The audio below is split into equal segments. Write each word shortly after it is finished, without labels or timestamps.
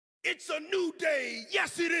It's a new day.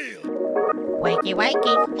 Yes, it is. Wakey,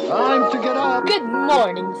 wakey. Time to get up. Good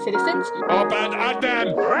morning, citizens. Open and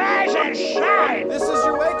then Rise and shine. This is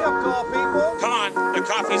your wake-up call, people. come on, the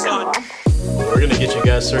coffee's on. We're going to get you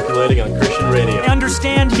guys circulating on Christian radio. I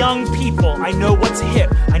understand young people. I know what's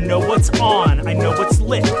hip. I know what's on. I know what's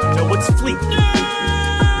lit. I know what's fleet.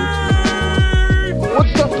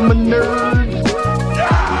 What's up, my nerds?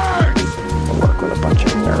 I work with a bunch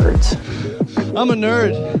of nerds. I'm a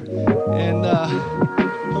nerd, and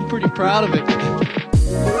I'm pretty proud of it.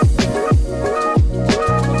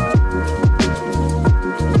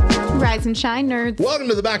 Rise and shine, nerds. Welcome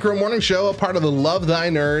to the Back Row Morning Show, a part of the Love Thy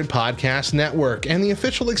Nerd podcast network and the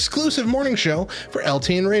official exclusive morning show for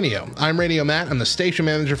LTN Radio. I'm Radio Matt. I'm the station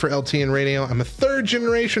manager for LTN Radio. I'm a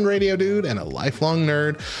third-generation radio dude and a lifelong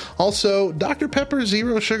nerd. Also, Dr. Pepper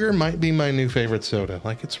Zero Sugar might be my new favorite soda.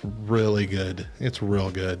 Like, it's really good. It's real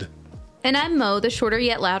good. And I'm Mo, the shorter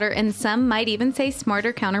yet louder, and some might even say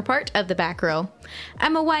smarter counterpart of the back row.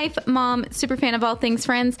 I'm a wife, mom, super fan of all things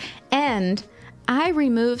Friends, and I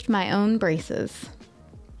removed my own braces.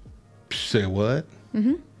 Say what?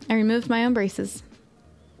 I removed my own braces.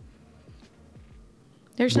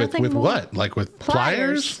 There's nothing with more. what? Like with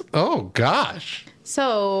pliers? Oh, gosh.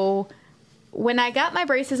 So when I got my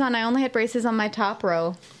braces on, I only had braces on my top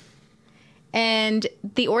row. And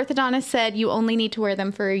the orthodontist said you only need to wear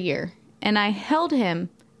them for a year. And I held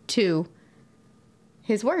him to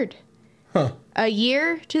his word. Huh. A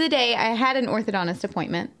year to the day, I had an orthodontist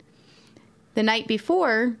appointment. The night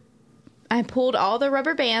before, I pulled all the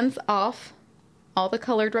rubber bands off, all the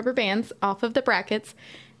colored rubber bands off of the brackets,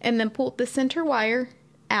 and then pulled the center wire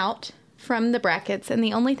out from the brackets. And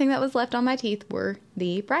the only thing that was left on my teeth were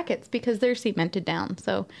the brackets because they're cemented down.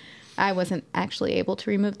 So I wasn't actually able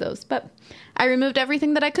to remove those. But I removed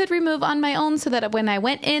everything that I could remove on my own so that when I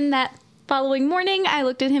went in that following morning, I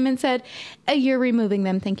looked at him and said, "You're removing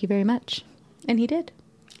them. Thank you very much." And he did.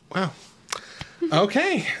 Wow.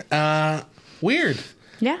 Okay. Weird.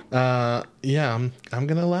 Yeah. Yeah, I'm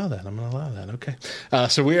going to allow that. Okay.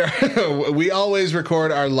 So we always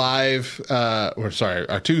record our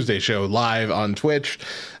our Tuesday show live on Twitch,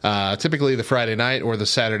 typically the Friday night or the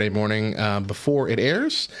Saturday morning before it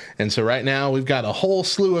airs. And so right now we've got a whole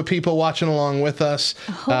slew of people watching along with us.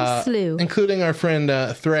 A whole slew. Including our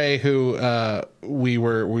friend Thray, who we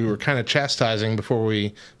were kind of chastising before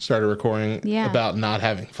we started recording about not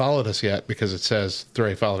having followed us yet because it says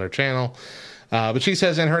Thray followed our channel. But she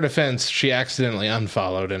says in her defense, she accidentally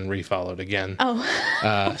unfollowed and refollowed again. Oh.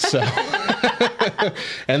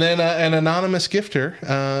 And then an anonymous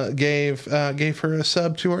gifter gave her a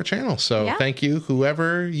sub to our channel. So Thank you,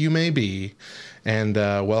 whoever you may be. And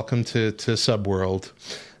welcome to Subworld,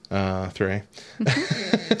 Thray.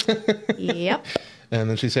 Yep. And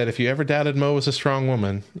then she said, if you ever doubted Mo was a strong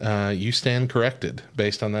woman, you stand corrected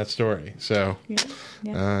based on that story. So, it's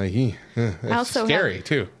scary,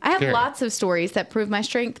 too. I have lots of stories that prove my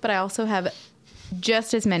strength, but I also have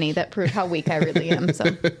just as many that prove how weak I really am. So,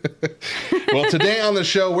 well, today on the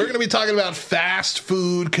show, we're going to be talking about fast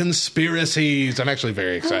food conspiracies. I'm actually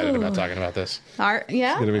very excited about talking about this. Yeah?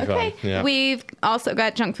 It's going to be fun. Yeah. We've also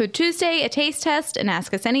got Junk Food Tuesday, a taste test, an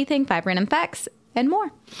Ask Us Anything, 5 random facts, and more.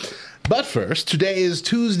 But first, today is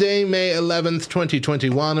Tuesday, May 11th,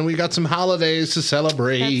 2021, and we got some holidays to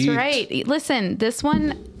celebrate. That's right. Listen, this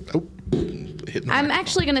one, I'm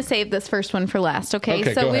actually going to save this first one for last,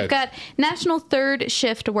 okay? So we've got National Third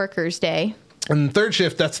Shift Workers Day. And third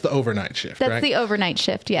shift, that's the overnight shift, right? That's the overnight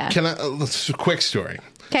shift, yeah. Let's a quick story.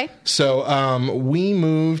 Okay. So we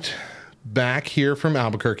moved back here from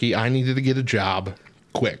Albuquerque. I needed to get a job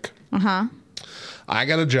quick. Uh-huh. I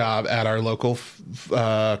got a job at our local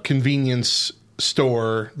convenience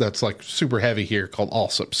store that's like super heavy here called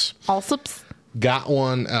Allsup's. Allsup's? Got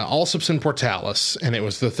one, Allsup's in Portales, and it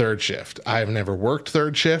was the third shift. I've never worked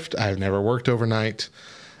third shift. I've never worked overnight.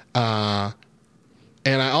 And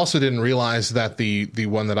I also didn't realize that the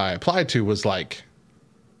one that I applied to was like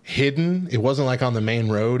hidden. It wasn't like on the main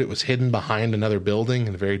road. It was hidden behind another building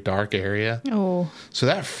in a very dark area. Oh. So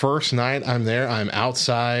that first night I'm there, I'm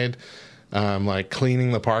outside. I'm like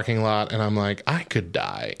cleaning the parking lot, and I'm like, I could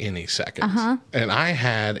die any second. Uh-huh. And I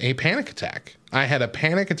had a panic attack. I had a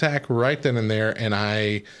panic attack right then and there, and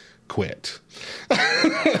I quit.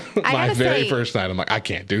 My very first night, I'm like, I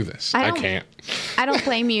can't do this. I can't. I don't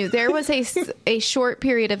blame you. There was a short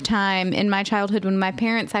period of time in my childhood when my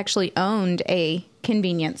parents actually owned a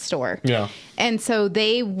convenience store. Yeah. And so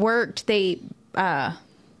they worked, I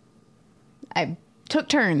took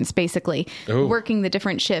turns, basically, working the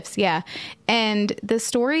different shifts. Yeah. And the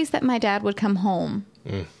stories that my dad would come home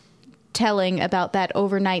telling about that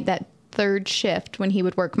overnight, that third shift when he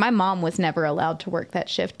would work. My mom was never allowed to work that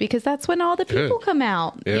shift because that's when all the people come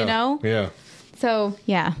out, Yeah. you know? Yeah. So,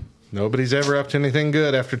 yeah. Nobody's ever up to anything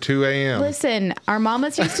good after 2 a.m. Listen, our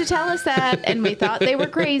mamas used to tell us that, and we thought they were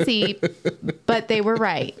crazy, but they were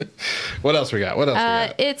right. What else we got?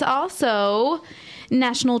 It's also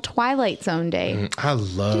National Twilight Zone Day. I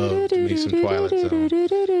loved me some Twilight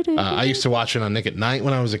Zone. I used to watch it on Nick at Night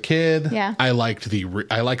when I was a kid. Yeah. I liked the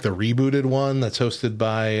rebooted one that's hosted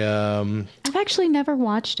by I've actually never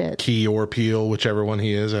watched it. Key or Peele, whichever one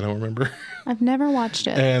he is. I don't remember. I've never watched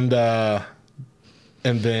it.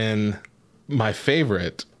 And then my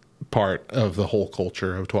favorite part of the whole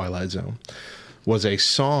culture of Twilight Zone was a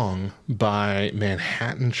song by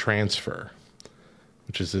Manhattan Transfer,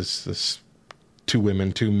 which is this 2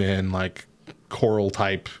 women, 2 men, like choral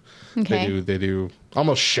type. Okay. They do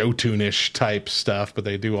almost show tune-ish type stuff, but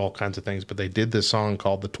they do all kinds of things. But they did this song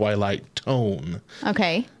called The Twilight Tone.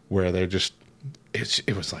 Okay. Where they're just,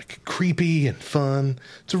 it was like creepy and fun.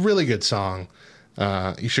 It's a really good song.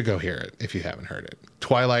 You should go hear it if you haven't heard it.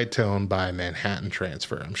 Twilight Tone by Manhattan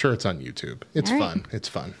Transfer. I'm sure it's on YouTube. It's fun. It's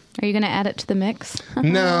fun. Are you going to add it to the mix?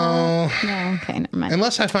 No. No, okay, never mind.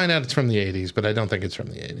 Unless I find out it's from the 80s, but I don't think it's from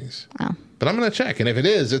the 80s. Oh. But I'm going to check. And if it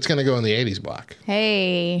is, it's going to go in the 80s block.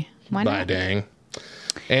 Hey, why Bye, not? dang.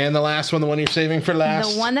 And the last one, the one you're saving for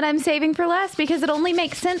last. The one that I'm saving for last because it only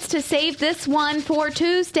makes sense to save this one for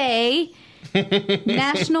Tuesday.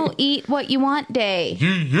 National Eat What You Want Day.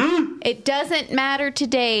 It doesn't matter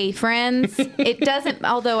today, friends. It doesn't,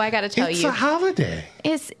 although I got to tell It's you. a holiday.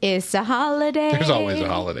 It's a holiday. There's always a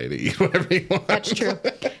holiday to eat whatever you want. That's true.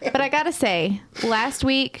 But I got to say, last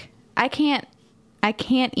week, I can't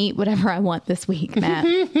eat whatever I want this week, Matt.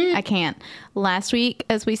 I can't. Last week,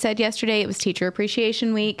 as we said yesterday, it was Teacher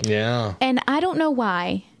Appreciation Week. Yeah. And I don't know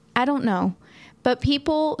why. I don't know. But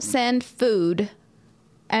people send food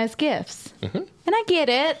as gifts. Mm-hmm. And I get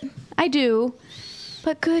it. I do.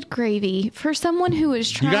 But good gravy. For someone who is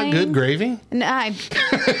trying... You got good gravy? No, I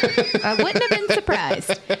wouldn't have been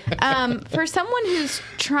surprised. For someone who's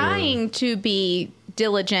trying to be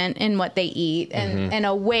diligent in what they eat and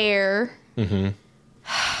aware... Mm-hmm.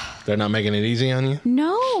 They're not making it easy on you?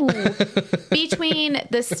 No. Between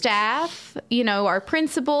the staff, our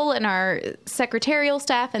principal and our secretarial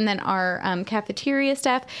staff, and then our cafeteria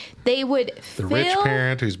staff, they would The rich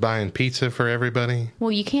parent who's buying pizza for everybody?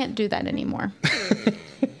 Well, you can't do that anymore.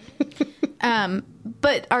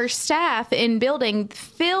 But our staff in building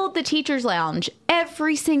filled the teacher's lounge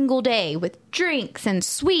every single day with drinks and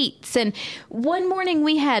sweets. And one morning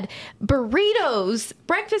we had burritos,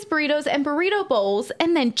 breakfast burritos and burrito bowls,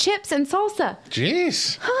 and then chips and salsa.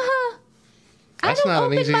 Jeez. I That's don't not an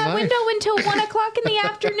open easy my life. window until 1 o'clock in the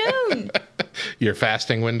afternoon. Your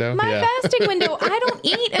fasting window? My fasting window. I don't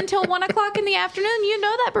eat until 1 o'clock in the afternoon. You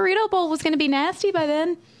know that burrito bowl was going to be nasty by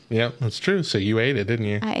then. Yep, that's true. So you ate it, didn't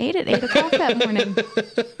you? I ate at 8 o'clock that morning.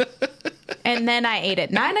 And then I ate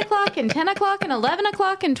at 9 o'clock and 10 o'clock and 11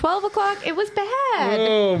 o'clock and 12 o'clock. It was bad.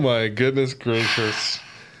 Oh, my goodness gracious.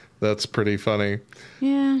 That's pretty funny.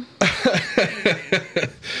 Yeah.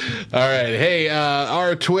 All right. Hey,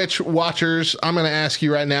 our Twitch watchers, I'm going to ask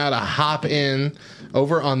you right now to hop in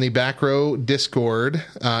over on the Back Row Discord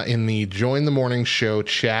in the Join the Morning Show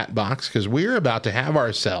chat box because we're about to have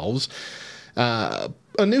ourselves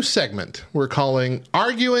a new segment we're calling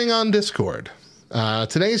Arguing on Discord.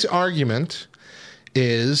 Today's argument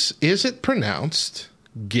is it pronounced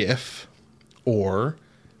GIF or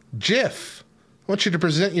GIF? I want you to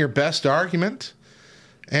present your best argument,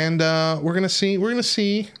 and we're gonna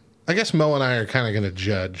see. I guess Mo and I are kind of gonna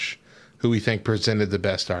judge who we think presented the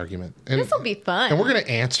best argument. And This will be fun. and we're gonna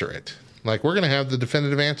answer it. Like, we're gonna have the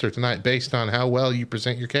definitive answer tonight based on how well you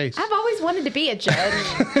present your case. I've always wanted to be a judge.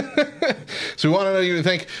 So we want to know what you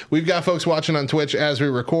think. We've got folks watching on Twitch as we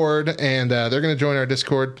record, and they're going to join our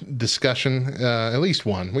Discord discussion. At least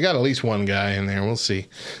one. We got at least one guy in there. We'll see.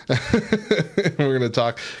 We're going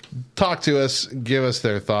to talk to us, give us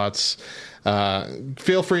their thoughts.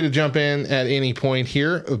 Feel free to jump in at any point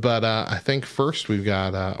here, but I think first we've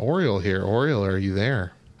got Oriole here. Oriole, are you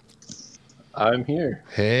there? I'm here.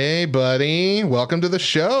 Hey, buddy. Welcome to the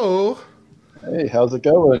show. Hey, how's it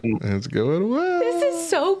going? It's going well. This is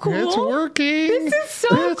so cool. It's working. This is so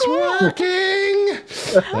it's cool. working.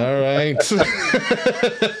 All right.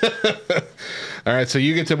 All right. So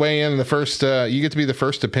you get to weigh in the first. You get to be the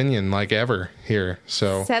first opinion, like ever here.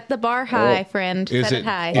 So Set the bar high, friend. Set it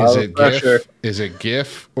high. Is it pressure. GIF? Is it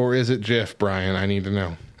GIF or is it GIF, Brian? I need to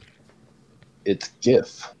know. It's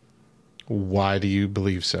GIF. Why do you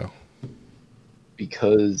believe so?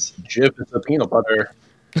 Because Jif is a peanut butter.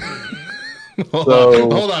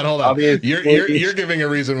 Hold on. obviously- You're giving a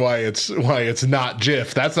reason why it's not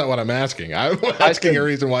GIF. That's not what I'm asking. I'm asking a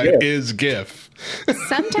reason why it is GIF.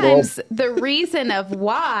 Sometimes the reason of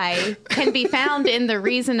why can be found in the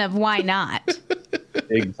reason of why not.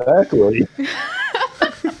 Exactly.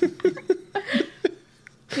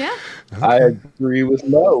 Yeah. I agree with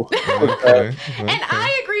Mo. Okay. And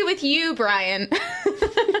I agree with you, Brian.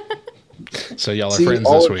 So y'all are See, friends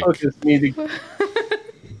all this it week. took is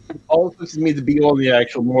me to be on the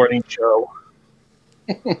actual morning show.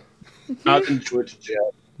 Not in Twitch chat.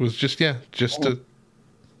 Was just to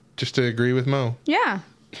agree with Mo. Yeah.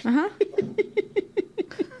 Uh-huh.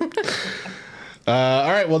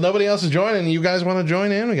 All right. Well, nobody else is joining. You guys want to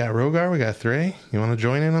join in? We got Rogar. We got Threy. You want to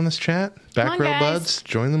join in on this chat? Back row guys. buds.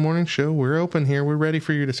 Join the morning show. We're open here. We're ready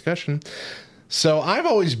for your discussion. So I've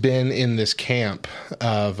always been in this camp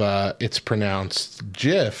of it's pronounced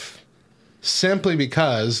GIF simply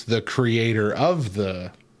because the creator of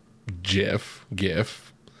the GIF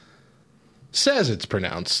says it's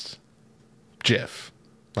pronounced GIF.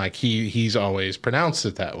 Like he's always pronounced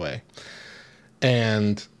it that way.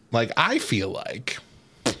 And like I feel like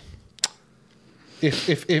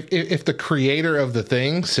if the creator of the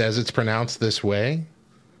thing says it's pronounced this way,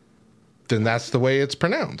 then that's the way it's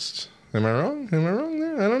pronounced. Am I wrong? Am I wrong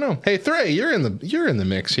there? I don't know. Hey, Threy, you're in the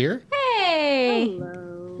mix here. Hey.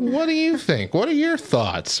 What do you think? What are your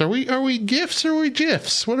thoughts? Are we GIFs or are we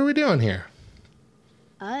GIFs? What are we doing here?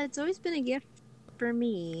 It's always been a gift for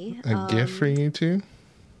me. A GIF for you too?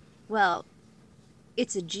 Well,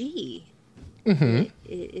 it's a G. Mm-hmm.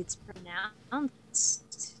 It's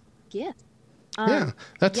pronounced gift. Yeah,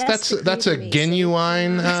 that's yes, the a creator may say it's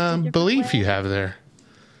genuine pronounced a different belief way. you have there.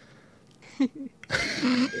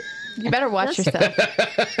 You better watch yourself.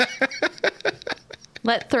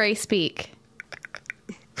 Let Threy speak.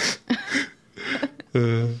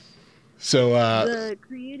 So The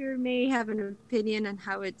creator may have an opinion on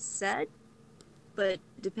how it's said, but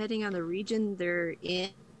depending on the region they're in,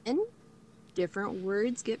 different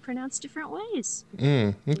words get pronounced different ways.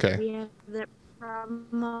 okay. We have that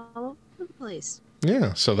problem all over the place.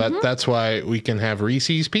 Yeah, so that's why we can have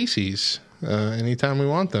Reese's Pieces anytime we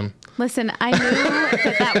want them. Listen, I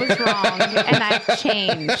knew that was wrong, and I've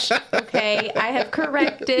changed. Okay, I have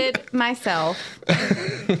corrected myself.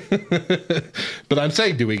 But I'm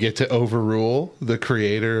saying, do we get to overrule the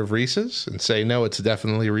creator of Reese's and say, no, it's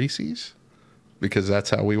definitely Reese's? Because that's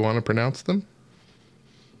how we want to pronounce them?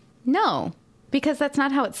 No, because that's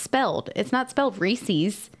not how it's spelled. It's not spelled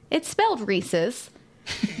Reese's. It's spelled Reese's.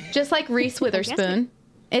 Just like Reese Witherspoon.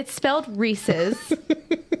 It's spelled Reese's.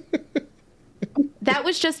 That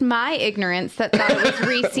was just my ignorance that thought it was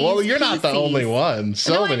Reese's. Well, you're not the Pieces. only one.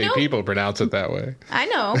 So No, I many know. people pronounce it that way. I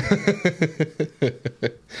know.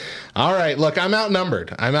 All right, look, I'm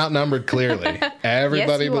outnumbered. Clearly.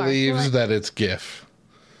 Everybody you are. believes that it's GIF.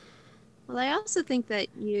 Well, I also think that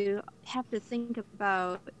you have to think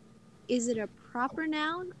about, is it a proper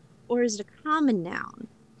noun or is it a common noun?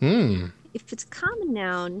 If it's a common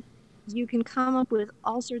noun, you can come up with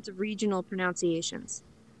all sorts of regional pronunciations.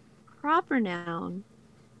 Proper noun,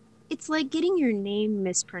 it's like getting your name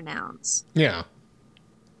mispronounced. Yeah.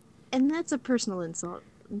 And that's a personal insult.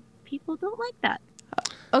 People don't like that.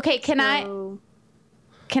 Okay, can I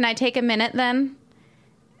take a minute then?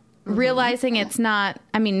 Realizing it's not,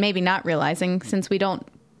 I mean, maybe not realizing, since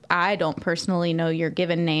I don't personally know your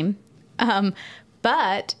given name.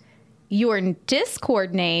 But your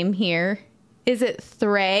Discord name here, is it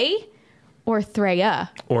Threy or Threya?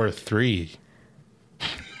 Or 3.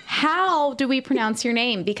 How do we pronounce your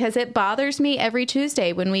name? Because it bothers me every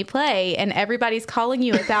Tuesday when we play and everybody's calling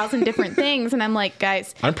you 1,000 different things. And I'm like,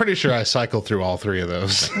 guys, I'm pretty sure I cycle through all 3 of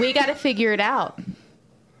those. we got to figure it out.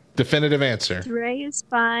 Definitive answer. Rhea is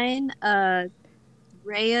fine.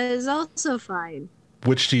 Rhea is also fine.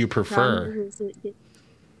 Which do you prefer? Problem is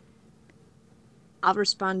I'll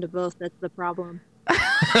respond to both. That's the problem.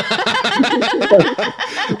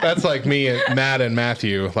 That's like me and Matt and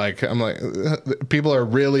Matthew. Like, I'm like, people are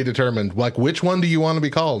really determined. Like, which one do you want to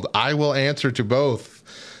be called? I will answer to both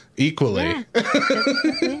equally. Yeah,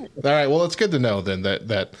 that's it. All right. Well, it's good to know then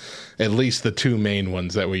that at least the 2 main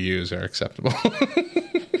ones that we use are acceptable.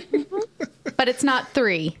 But it's not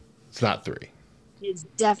 3. It's not 3. It's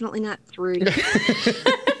definitely not 3.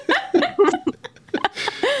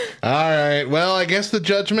 All right. Well, I guess the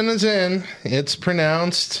judgment is in. It's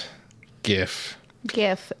pronounced GIF.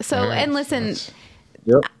 GIF. So, All right. and listen,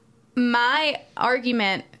 Yep. my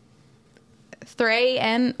argument, Threy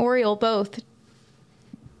and Oriole both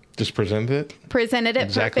Just presented it. presented it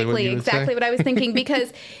Exactly what perfectly. you would Exactly say. what I was thinking,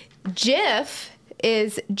 because GIF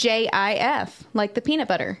is JIF, like the peanut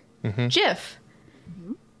butter. GIF.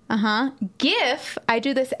 GIF, I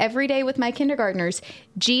do this every day with my kindergartners.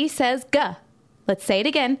 G says G. Let's say it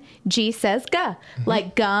again. G says G.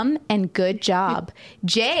 Like gum and good job.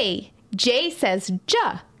 J says J.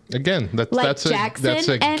 Again, Like that's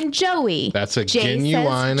Jackson and Joey. That's a J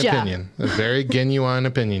genuine says J. opinion. A very genuine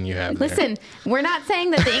opinion you have there. Listen, we're not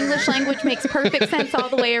saying that the English language makes perfect sense all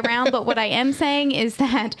the way around, but what I am saying is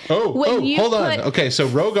that hold on. Okay, so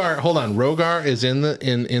Rogar is in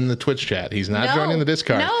the Twitch chat. He's not joining the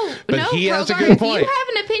Discord. But he has a good point. If you have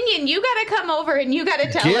an opinion, you got to come over and you got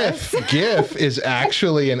to tell us. GIF is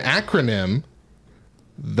actually an acronym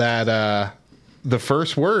that the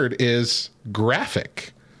first word is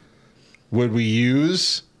graphic. Would we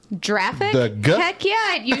use Graphic? The Heck yeah,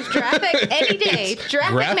 I'd use graphic any day.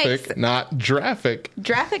 Graphic, not graphic.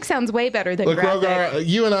 Graphic sounds way better than Look, graphic. Rogar,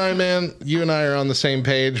 you and I are on the same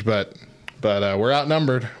page, but we're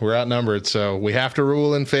outnumbered. We're outnumbered, so we have to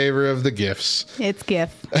rule in favor of the GIFs. It's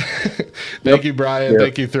GIF. Thank you, Brian.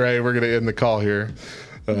 Thank you, Thray. We're going to end the call here.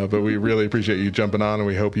 But we really appreciate you jumping on, and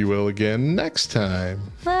we hope you will again next time.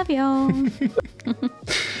 Love y'all.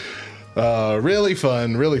 Really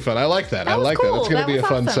fun. I like that. That was that. cool. It's going to be a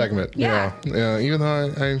fun awesome. segment. Yeah. Even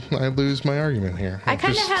though I lose my argument here. I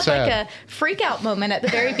kind of had like a freak out moment at the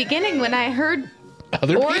very beginning when I heard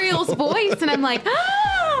Other Oriel's people. voice, and I'm like,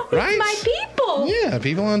 it's Right? my people. Yeah,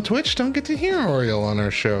 people on Twitch don't get to hear Oriel on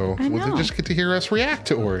our show. I know. They just get to hear us react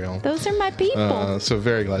to Oriel. Those are my people. So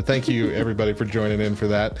very glad. Thank you, everybody, for joining in for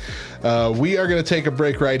that. We are going to take a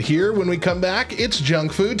break right here. When we come back, it's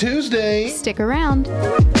Junk Food Tuesday. Stick around.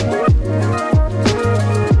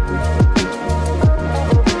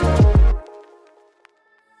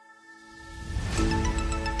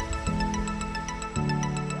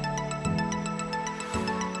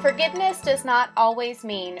 Forgiveness does not always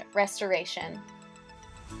mean restoration.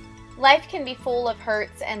 Life can be full of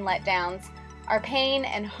hurts and letdowns. Our pain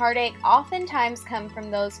and heartache oftentimes come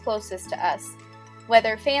from those closest to us.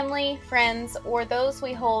 Whether family, friends, or those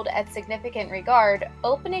we hold at significant regard,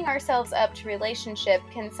 opening ourselves up to relationship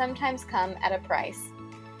can sometimes come at a price.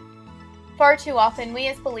 Far too often, we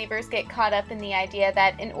as believers get caught up in the idea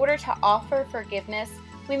that in order to offer forgiveness,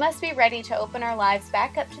 we must be ready to open our lives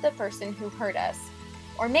back up to the person who hurt us.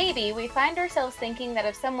 Or maybe we find ourselves thinking that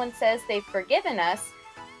if someone says they've forgiven us,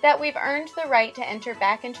 that we've earned the right to enter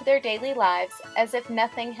back into their daily lives as if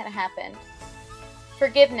nothing had happened.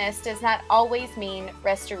 Forgiveness does not always mean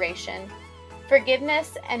restoration.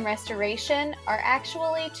 Forgiveness and restoration are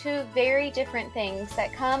actually two very different things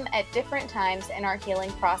that come at different times in our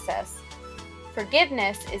healing process.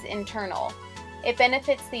 Forgiveness is internal. It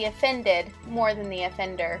benefits the offended more than the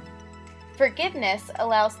offender. Forgiveness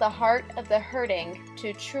allows the heart of the hurting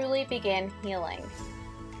to truly begin healing.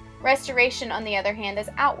 Restoration, on the other hand, is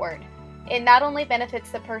outward. It not only benefits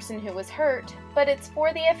the person who was hurt, but it's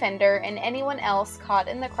for the offender and anyone else caught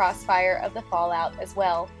in the crossfire of the fallout as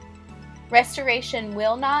well. Restoration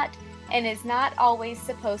will not and is not always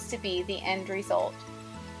supposed to be the end result.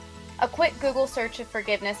 A quick Google search of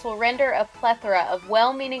forgiveness will render a plethora of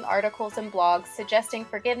well-meaning articles and blogs suggesting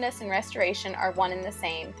forgiveness and restoration are one and the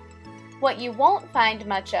same. What you won't find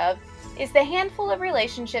much of is the handful of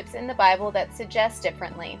relationships in the Bible that suggest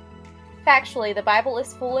differently. Factually, the Bible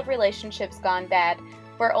is full of relationships gone bad,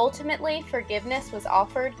 where ultimately forgiveness was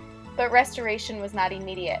offered, but restoration was not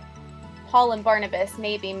immediate. Paul and Barnabas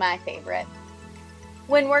may be my favorite.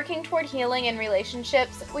 When working toward healing in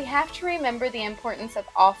relationships, we have to remember the importance of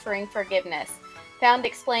offering forgiveness, found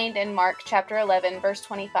explained in Mark chapter 11, verse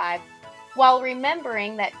 25, while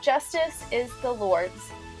remembering that justice is the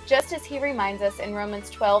Lord's, just as he reminds us in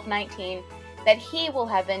Romans 12:19 that he will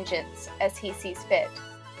have vengeance as he sees fit.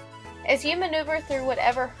 As you maneuver through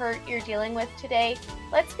whatever hurt you're dealing with today,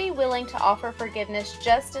 let's be willing to offer forgiveness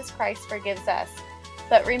just as Christ forgives us.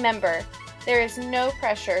 But remember, there is no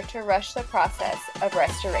pressure to rush the process of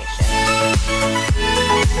restoration.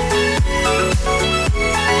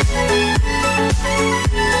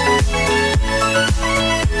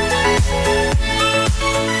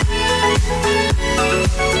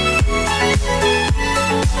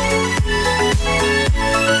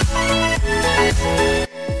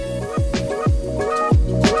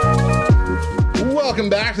 Welcome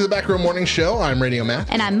back to the Back Row Morning Show. I'm Radio Matt.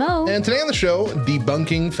 And I'm Mo. And today on the show,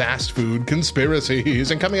 debunking fast food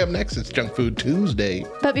conspiracies. And coming up next, it's Junk Food Tuesday.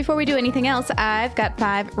 But before we do anything else, I've got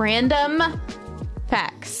 5 random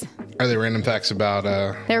facts. Are they random facts about...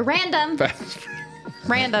 They're random. fast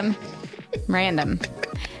Random.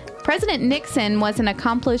 President Nixon was an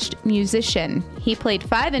accomplished musician. He played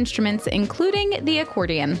 5 instruments, including the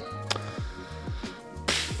accordion.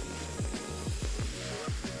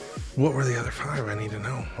 What were the other 5? I need to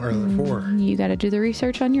know. Or the other 4? You got to do the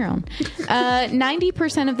research on your own.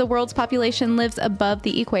 90% of the world's population lives above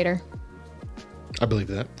the equator. I believe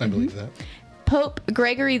that. I believe that. Pope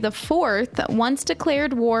Gregory IV once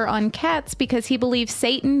declared war on cats because he believed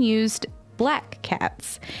Satan used black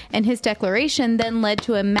cats. And his declaration then led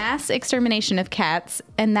to a mass extermination of cats,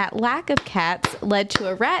 and that lack of cats led to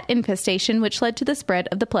a rat infestation, which led to the spread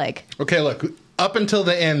of the plague. Okay, look, up until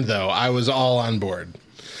the end, though, I was all on board.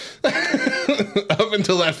 Up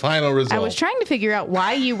until that final result. I was trying to figure out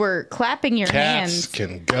why you were clapping your hands. Cats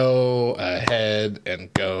can go ahead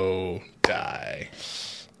and go die.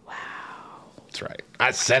 Wow. That's right.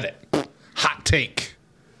 I said it. Hot take.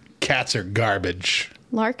 Cats are garbage.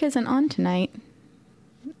 Lark isn't on tonight.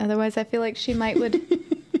 Otherwise, I feel like she would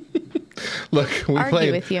Look,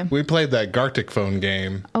 argue with you. We played that Gartic phone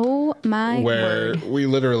game. Oh my where word. we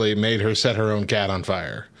literally made her set her own cat on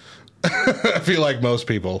fire. I feel like most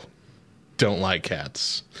people don't like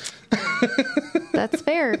cats. That's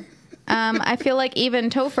fair. I feel like even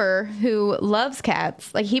Topher, who loves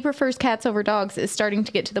cats, like he prefers cats over dogs, is starting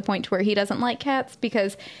to get to the point to where he doesn't like cats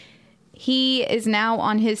because he is now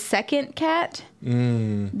on his second cat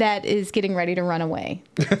that is getting ready to run away.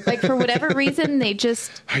 Like for whatever reason, they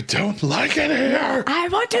just... I don't like it here. I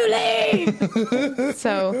want to leave.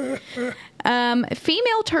 So,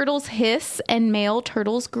 female turtles hiss and male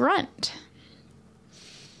turtles grunt.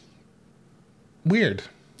 Weird.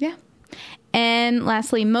 Yeah. And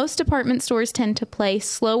lastly, most department stores tend to play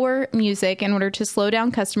slower music in order to slow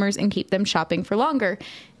down customers and keep them shopping for longer.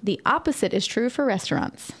 The opposite is true for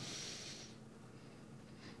restaurants.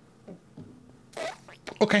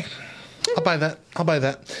 Okay. I'll buy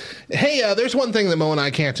that. Hey, there's one thing that Mo and I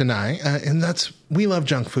can't deny, and that's we love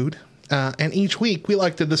junk food. And each week we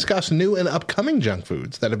like to discuss new and upcoming junk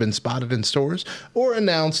foods that have been spotted in stores or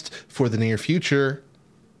announced for the near future.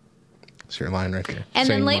 It's your line right here. And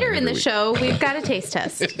Same then later line in the every show, we've got a taste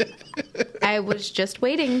test. I was just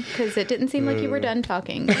waiting because it didn't seem like you were done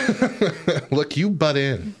talking. Look, you butt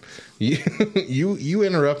in. You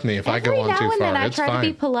interrupt me if I go on too far. Every now and then I it's try fine. to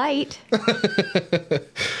be polite.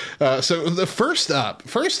 So the first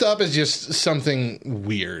up is just something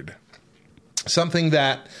weird. Something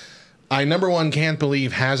that I, number one, can't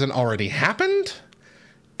believe hasn't already happened.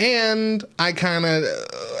 And I kind of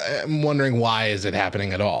am wondering, why is it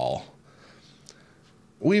happening at all?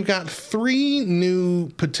 We've got 3 new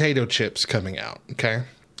potato chips coming out, okay?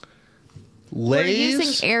 Lay's. We're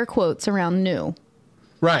using air quotes around new.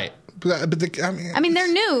 Right. But I mean, they're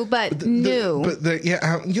new, but new.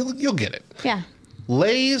 You'll get it. Yeah.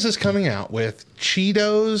 Lay's is coming out with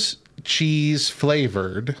Cheetos cheese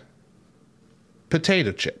flavored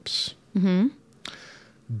potato chips. Mm-hmm.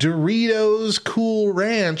 Doritos Cool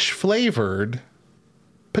Ranch flavored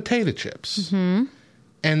potato chips. Mm-hmm.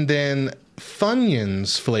 And then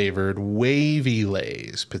Funyuns flavored Wavy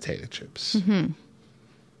Lay's potato chips. Mm-hmm.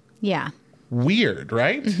 Yeah. Weird,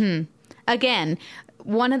 right? Mm-hmm. Again,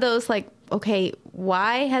 one of those like, okay,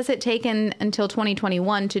 why has it taken until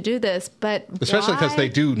 2021 to do this? But especially because they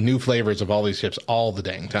do new flavors of all these chips all the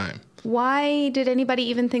dang time. Why did anybody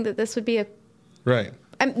even think that this would be a... Right.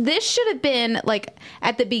 This should have been like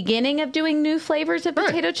at the beginning of doing new flavors of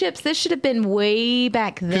potato chips. This should have been way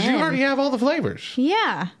back then. Because you already have all the flavors.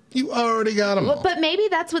 Yeah. You already got them all. But maybe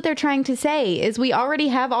that's what they're trying to say, is we already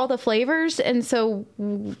have all the flavors. And so,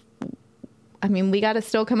 I mean, we got to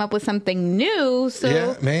still come up with something new. So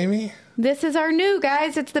yeah, maybe. This is our new,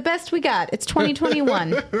 guys. It's the best we got. It's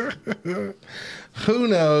 2021. Who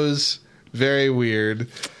knows? Very weird.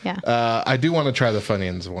 Yeah. I do want to try the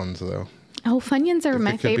Funyuns ones, though. Oh, Funyuns are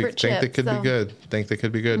my favorite chips. Think they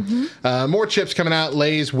could be good. Mm-hmm. More chips coming out.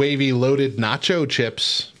 Lay's Wavy Loaded Nacho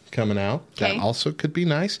Chips coming out. Okay. That also could be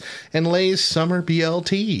nice. And Lay's Summer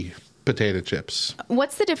BLT potato chips.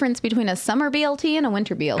 What's the difference between a summer BLT and a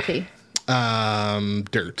winter BLT?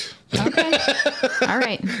 Dirt. Okay. All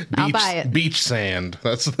right. I'll buy it. Beach sand.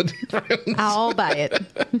 That's the difference. I'll buy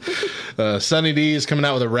it. Sunny D is coming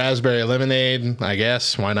out with a raspberry lemonade. I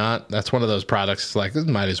guess. Why not? That's one of those products. It's like, this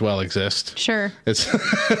might as well exist. Sure.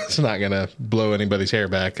 It's not going to blow anybody's hair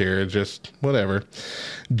back here. Just whatever.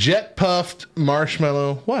 Jet puffed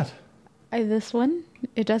marshmallow. What? This one?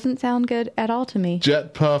 It doesn't sound good at all to me.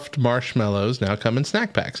 Jet puffed marshmallows now come in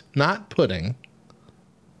snack packs. Not pudding.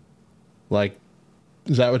 Like,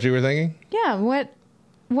 is that what you were thinking? Yeah,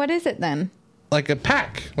 what is it then? Like a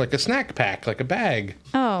pack, like a snack pack, like a bag.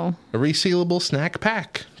 Oh. A resealable snack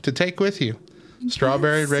pack to take with you.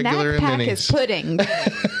 Strawberry, regular, and minis. Snack pack is pudding.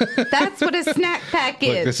 That's what a snack pack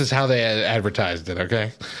is. Look, this is how they advertised it,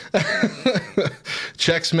 okay?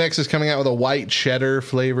 Chex Mix is coming out with a white cheddar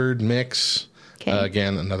flavored mix. Okay.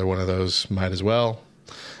 Again, another one of those. Might as well.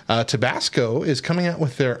 Tabasco is coming out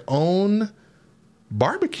with their own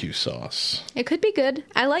barbecue sauce. It could be good.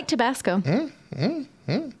 I like Tabasco. Okay.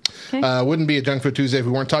 Wouldn't be a Junk Food Tuesday if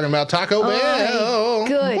we weren't talking about Taco Bell.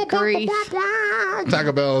 Good grief.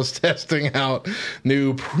 Taco Bell is testing out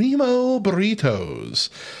new Primo burritos.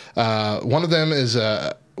 One of them is,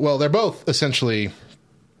 well, they're both essentially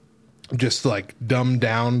just like dumbed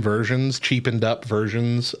down versions, cheapened up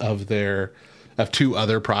versions of two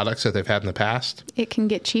other products that they've had in the past. It can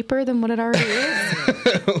get cheaper than what it already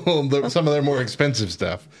is. Well, some of their more expensive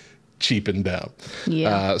stuff cheapened down.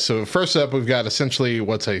 Yeah. So first up, we've got essentially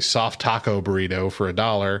what's a soft taco burrito for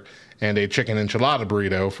 $1 and a chicken enchilada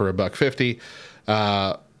burrito for $1.50.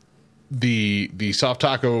 The soft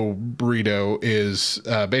taco burrito is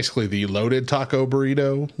basically the loaded taco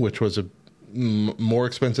burrito, which was a more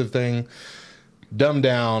expensive thing. Dumbed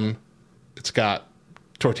down. It's got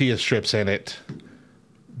tortilla strips in it,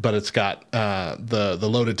 but it's got the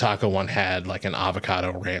loaded taco one had like an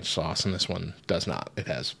avocado ranch sauce, and this one does not. It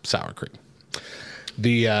has sour cream.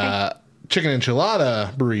 The chicken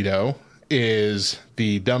enchilada burrito is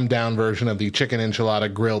the dumbed down version of the chicken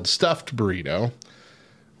enchilada grilled stuffed burrito,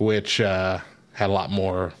 which had a lot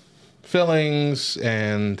more fillings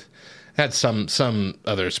and had some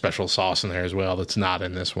other special sauce in there as well that's not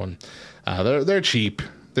in this one. They're cheap.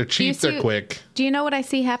 They're cheap, they're quick. Do you know what I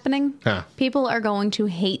see happening? Huh. People are going to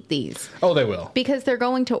hate these. Oh, they will. Because they're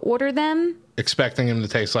going to order them. Expecting them to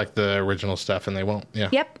taste like the original stuff, and they won't. Yeah.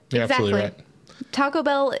 Yep, You're exactly. absolutely right. Taco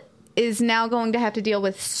Bell is now going to have to deal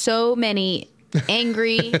with so many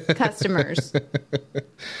angry customers.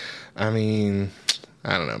 I mean,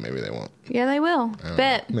 I don't know. Maybe they won't. Yeah, they will.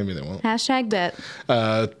 Bet. Maybe they won't. Hashtag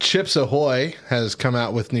bet. Chips Ahoy has come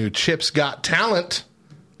out with new Chips Got Talent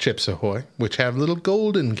Chips Ahoy, which have little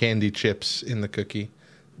golden candy chips in the cookie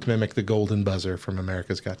to mimic the golden buzzer from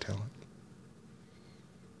America's Got Talent.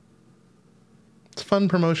 It's a fun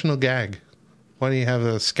promotional gag. Why do you have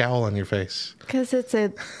a scowl on your face? Because it's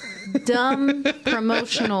a dumb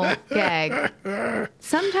promotional gag.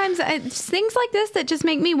 Sometimes it's things like this that just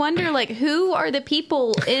make me wonder, like, who are the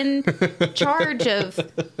people in charge of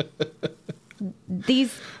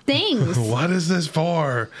these things? What is this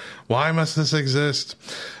for? Why must this exist?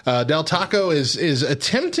 Del Taco is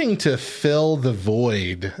attempting to fill the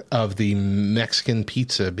void of the Mexican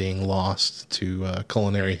pizza being lost to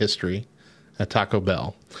culinary history at Taco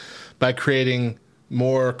Bell by creating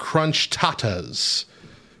more crunch tatas,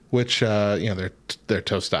 which they're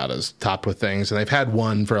tostadas topped with things, and they've had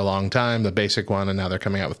one for a long time, the basic one, and now they're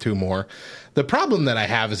coming out with two more. The problem that I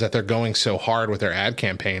have is that they're going so hard with their ad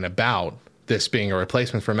campaign about this being a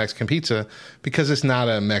replacement for Mexican pizza because it's not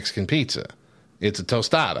a Mexican pizza. It's a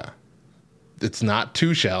tostada. It's not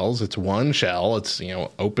two shells. It's one shell. It's,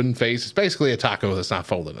 open face. It's basically a taco that's not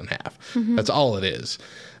folded in half. Mm-hmm. That's all it is.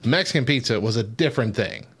 Mexican pizza was a different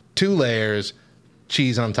thing. 2 layers,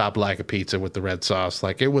 cheese on top like a pizza with the red sauce.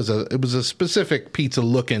 Like it was a specific pizza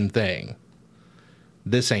looking thing.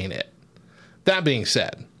 This ain't it. That being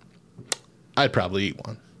said, I'd probably eat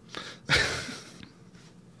one.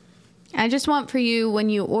 I just want for you, when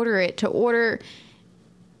you order it, to order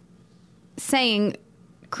saying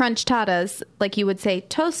crunch tatas like you would say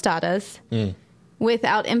tostadas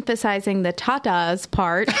without emphasizing the tatas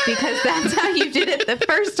part, because that's how you did it the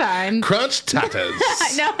first time. Crunch tatas.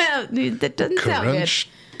 No, that doesn't sound good. Crunch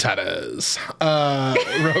tatas.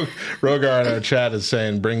 Rogar in our chat is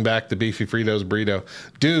saying, bring back the beefy Fritos burrito.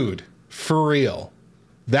 Dude, for real.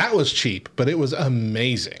 That was cheap, but it was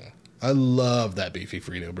amazing. I love that beefy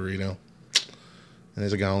Frito burrito. And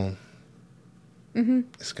is it gone? Mm-hmm.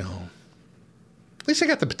 It's gone. At least I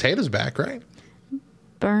got the potatoes back, right?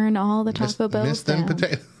 Burn all the Taco Bells Miss them down.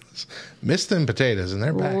 potatoes. Miss them potatoes, and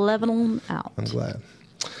they're back. Level them out. I'm glad.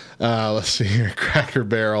 Let's see here. Cracker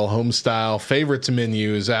Barrel Homestyle Favorites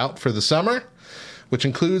menu is out for the summer, which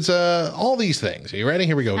includes all these things. Are you ready?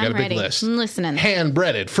 Here we go. We got a big ready. list. I'm listening.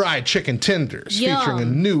 Hand-breaded fried chicken tenders Yum. featuring a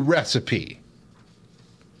new recipe.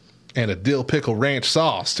 And a dill pickle ranch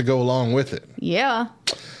sauce to go along with it. Yeah.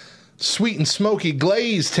 Sweet and smoky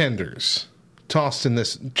glazed tenders.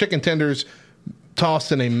 Chicken tenders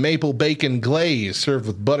tossed in a maple bacon glaze served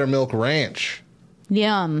with buttermilk ranch.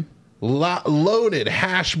 Yum. Loaded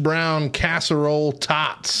hash brown casserole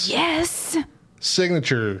tots. Yes.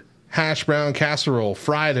 Signature hash brown casserole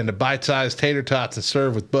fried into bite-sized tater tots and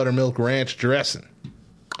served with buttermilk ranch dressing.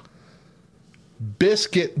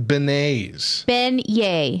 Biscuit beignets.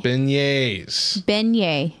 Beignet. Beignets.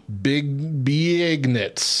 Beignet. Big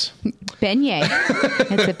beignets. Beignet.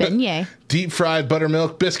 It's a beignet. Deep fried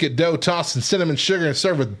buttermilk biscuit dough tossed in cinnamon sugar and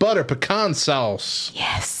served with butter pecan sauce.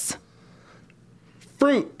 Yes.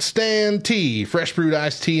 Fruit stand tea, fresh brewed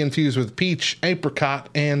iced tea infused with peach, apricot,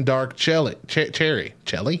 and dark cherry. Cherry?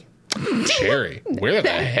 Cherry? Where the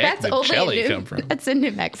heck did cherry come from? That's in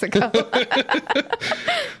New Mexico.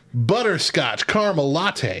 Butterscotch caramel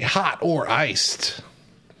latte, hot or iced.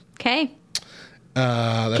 Okay.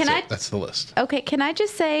 That's the list. Okay, can I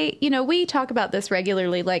just say, we talk about this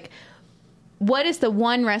regularly, like, what is the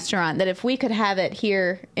one restaurant that if we could have it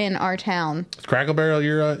here in our town? Is Crackle Barrel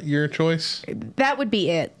your choice? That would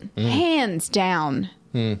be it. Hands down.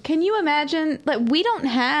 Can you imagine? Like, we don't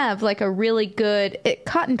have like a really good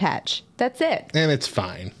Cotton Patch. That's it. And it's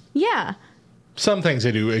fine. Yeah. Some things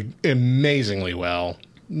they do amazingly well.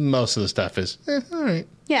 Most of the stuff is, all right.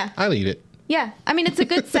 Yeah. I'll eat it. Yeah. I mean, it's a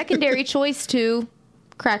good secondary choice to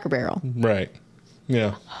Cracker Barrel. Right.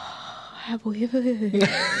 Yeah.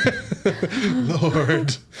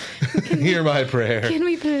 Lord, hear my prayer. Can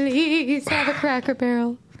we please have a Cracker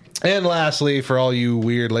Barrel? And lastly, for all you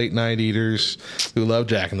weird late night eaters who love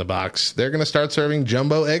Jack in the Box, they're going to start serving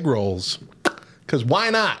jumbo egg rolls. Because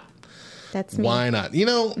why not? That's me. Why not?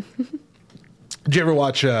 Did you ever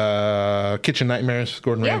watch Kitchen Nightmares with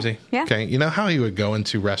Gordon Ramsay? Yeah. Okay. You know how he would go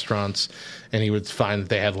into restaurants and he would find that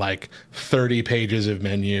they had like 30 pages of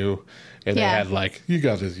menu. And they had like, you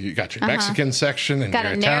got your Mexican section and your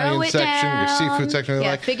Italian section, your seafood section.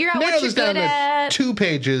 They're like, figure out narrow what you're this down good at. to 2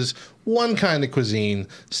 pages, one kind of cuisine.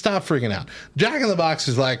 Stop freaking out. Jack in the Box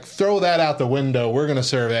is like, throw that out the window. We're going to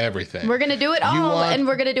serve everything. We're going to do it all, and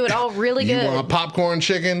we're going to do it all really good. You want popcorn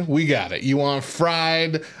chicken? We got it. You want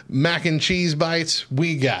fried mac and cheese bites?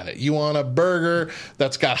 We got it. You want a burger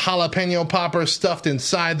that's got jalapeno poppers stuffed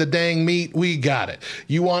inside the dang meat? We got it.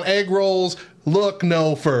 You want egg rolls? Look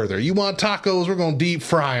no further. You want tacos? We're going to deep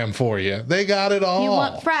fry them for you. They got it all. You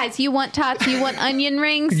want fries? You want tots? You want onion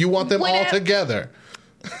rings? You want them all together.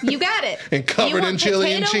 You got it. And covered in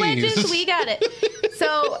chili and cheese. Wedges? We got it.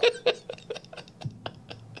 So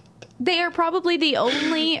they are probably the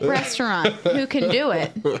only restaurant who can do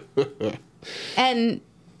it. And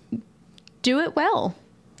do it well.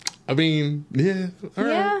 I mean, yeah. All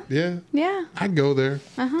right. Yeah. I'd go there.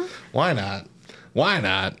 Uh-huh. Why not? Why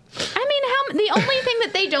not? I mean, the only thing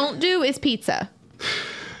that they don't do is pizza.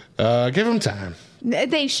 Give them time.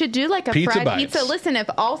 They should do like a Pizza fried bites. pizza. Listen, if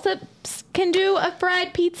Allsup's can do a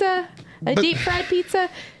fried pizza, deep fried pizza,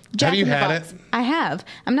 Jack have you in the had Box. it? I have.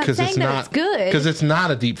 I'm not saying that it's good. Because it's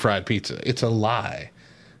not a deep fried pizza. It's a lie.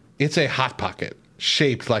 It's a Hot Pocket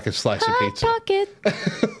shaped like a slice of pizza. Hot Pocket.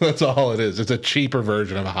 That's all it is. It's a cheaper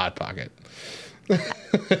version of a Hot Pocket.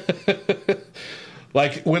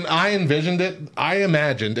 Like, when I envisioned it, I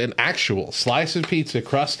imagined an actual slice of pizza,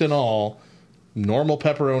 crust and all, normal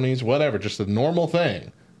pepperonis, whatever, just a normal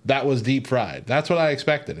thing. That was deep fried. That's what I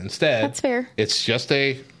expected. Instead, That's fair. It's just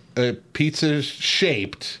a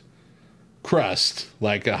pizza-shaped crust,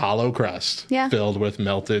 like a hollow crust, filled with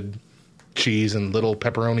melted cheese and little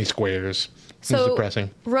pepperoni squares. So, it's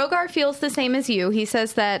depressing. Rogar feels the same as you. He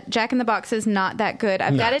says that Jack in the Box is not that good.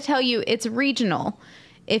 I've got to tell you, it's regional.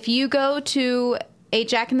 If you go to a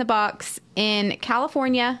Jack in the Box in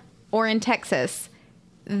California or in Texas,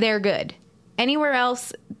 they're good. Anywhere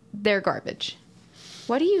else, they're garbage.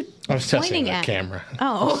 What are you I was testing pointing the at? camera. Oh.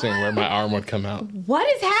 I was seeing where my arm would come out. What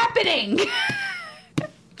is happening?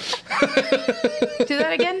 Do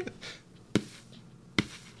that again.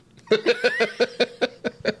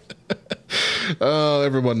 Oh,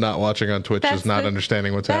 everyone not watching on Twitch is not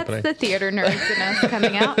understanding what's happening. That's the theater nerds in us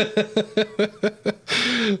coming out.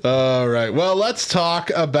 All right. Well, let's talk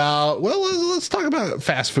about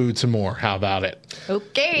fast food some more. How about it?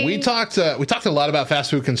 Okay. We talked a lot about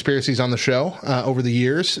fast food conspiracies on the show over the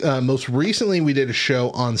years. Most recently, we did a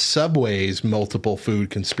show on Subway's multiple food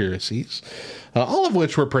conspiracies, all of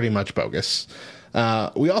which were pretty much bogus.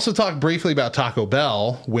 We also talked briefly about Taco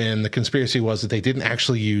Bell when the conspiracy was that they didn't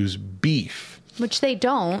actually use beef. Which they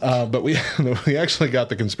don't. But we actually got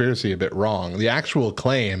the conspiracy a bit wrong. The actual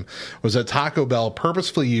claim was that Taco Bell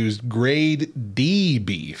purposefully used grade D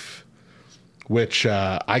beef, which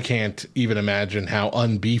I can't even imagine how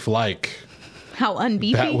unbeef-like how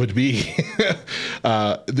unbeefy that would be.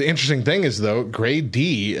 The interesting thing is, though, grade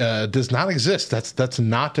D does not exist. That's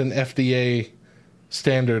not an FDA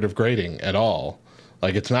standard of grading at all.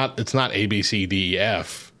 Like, it's not A, B, C, D,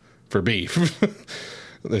 F for beef.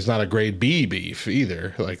 There's not a grade B beef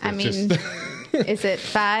either. Like, I mean, is it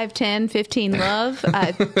 5, 10, 15 love?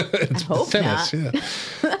 I hope tennis, not.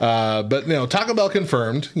 Yeah. But Taco Bell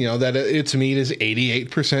confirmed, that its meat is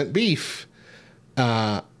 88% beef.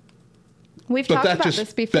 We've but talked that about just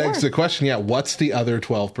this before. begs the question, what's the other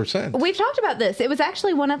 12%? We've talked about this. It was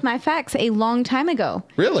actually one of my facts a long time ago.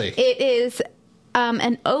 Really? It is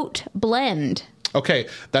an oat blend. Okay,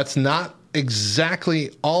 that's not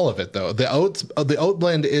exactly all of it, though. The oat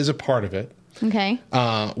blend is a part of it. Okay.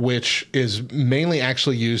 Which is mainly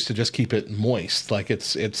actually used to just keep it moist. Like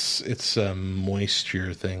it's a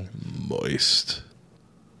moisture thing. Moist.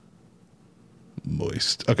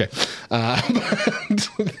 Okay.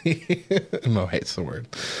 Mo hates the word.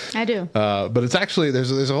 I do. But it's actually,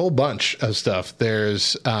 there's a whole bunch of stuff.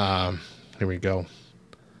 There's, here we go.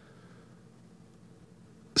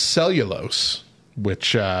 Cellulose,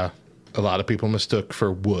 which a lot of people mistook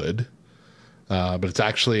for wood. But it's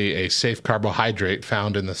actually a safe carbohydrate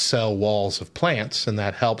found in the cell walls of plants, and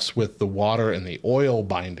that helps with the water and the oil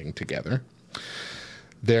binding together.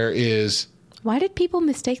 There is... Why did people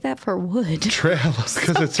mistake that for wood? Trehalose,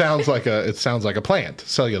 because it sounds like a plant.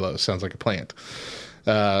 Cellulose sounds like a plant.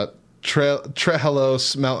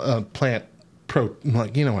 Trehalose plant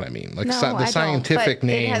like, you know what I mean? Like the scientific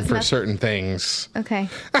name for certain things. Okay.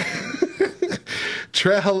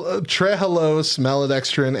 Trehalose,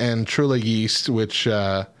 maltodextrin, and Trula yeast, which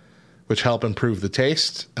help improve the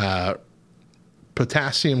taste.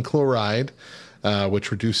 Potassium chloride,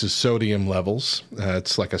 which reduces sodium levels.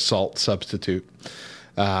 It's like a salt substitute.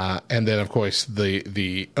 And then, of course,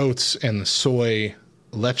 the oats and the soy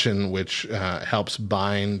lecithin, which helps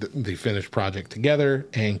bind the finished project together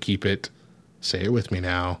and keep it, say it with me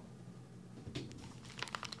now,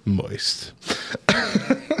 moist.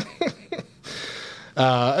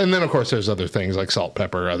 And then, of course, there's other things like salt,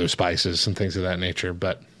 pepper, other spices, and things of that nature.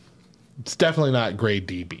 But it's definitely not grade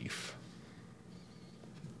D beef.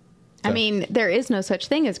 I mean, there is no such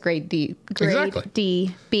thing as grade D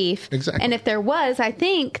beef. Exactly. And if there was, I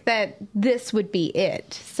think that this would be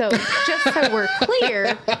it. So just so we're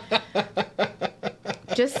clear,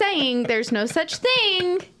 just saying there's no such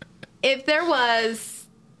thing. If there was,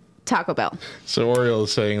 Taco Bell. So Oriole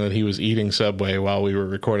is saying that he was eating Subway while we were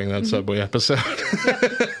recording that Subway episode.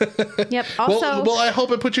 Yep. Also, well, I hope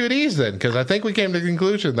it put you at ease then, because I think we came to the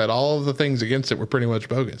conclusion that all of the things against it were pretty much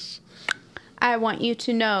bogus. I want you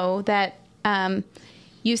to know that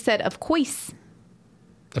you said of course.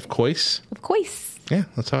 Of course? Of course. Yeah,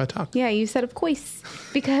 that's how I talk. Yeah, you said of course.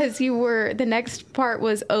 Because the next part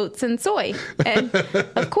was oats and soy. And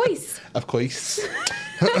of course. Of course.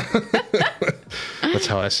 That's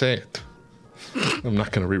how I say it. I'm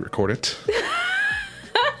not going to re-record it.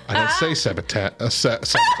 I don't say sabotage. I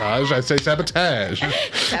say sabotage.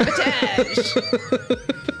 Sabotage.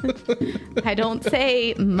 I don't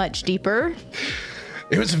say much deeper.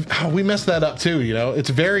 It was. We messed that up too. You know, it's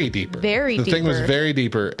very deeper. The thing was very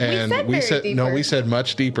deeper, and we said deeper. no. We said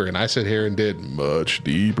much deeper, and I sat here and did much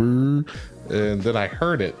deeper, and then I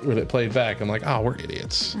heard it when it played back. I'm like, oh, we're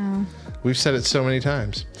idiots. Oh. We've said it so many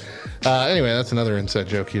times. Anyway, that's another inside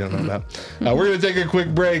joke you don't know about. We're going to take a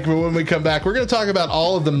quick break, but when we come back, we're going to talk about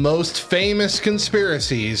all of the most famous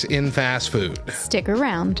conspiracies in fast food. Stick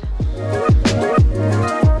around.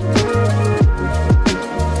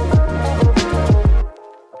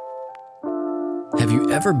 Have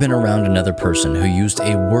you ever been around another person who used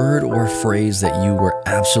a word or phrase that you were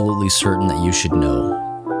absolutely certain that you should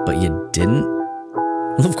know, but you didn't?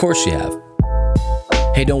 Well, of course you have.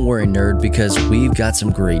 Hey, don't worry, nerd, because we've got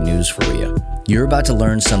some great news for you. You're about to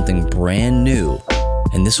learn something brand new,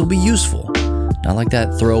 and this will be useful. Not like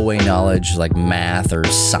that throwaway knowledge like math or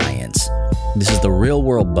science. This is the real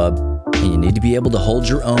world, bub, and you need to be able to hold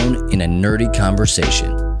your own in a nerdy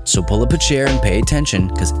conversation. So pull up a chair and pay attention,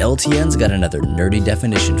 because LTN's got another nerdy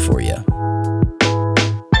definition for you.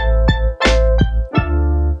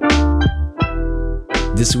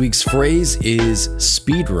 This week's phrase is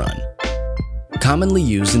speedrun. Commonly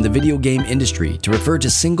used in the video game industry to refer to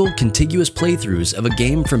single, contiguous playthroughs of a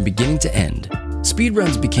game from beginning to end.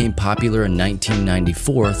 Speedruns became popular in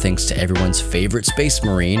 1994 thanks to everyone's favorite Space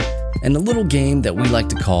Marine and a little game that we like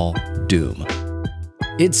to call Doom.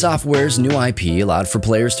 id Software's new IP allowed for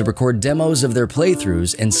players to record demos of their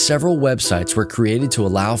playthroughs, and several websites were created to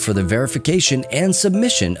allow for the verification and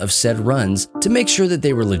submission of said runs to make sure that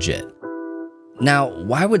they were legit. Now,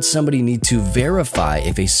 why would somebody need to verify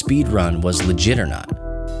if a speedrun was legit or not?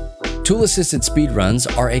 Tool-assisted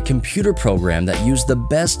speedruns are a computer program that use the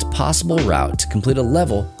best possible route to complete a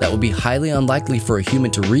level that would be highly unlikely for a human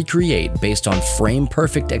to recreate based on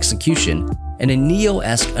frame-perfect execution and a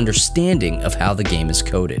Neo-esque understanding of how the game is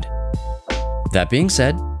coded. That being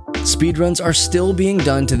said, speedruns are still being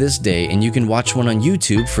done to this day, and you can watch one on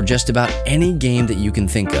YouTube for just about any game that you can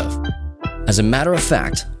think of. As a matter of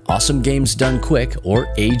fact, Awesome Games Done Quick, or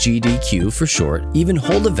AGDQ for short, even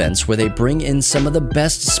hold events where they bring in some of the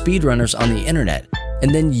best speedrunners on the internet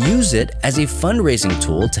and then use it as a fundraising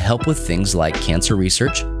tool to help with things like cancer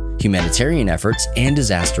research, humanitarian efforts, and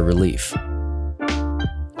disaster relief.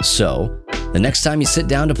 So, the next time you sit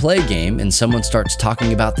down to play a game and someone starts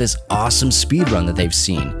talking about this awesome speedrun that they've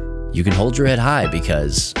seen, you can hold your head high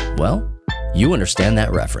because, well, you understand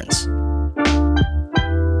that reference.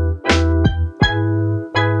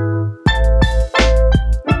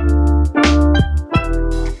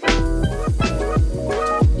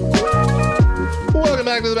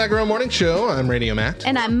 Back to the Back Row Morning Show. I'm Radio Matt.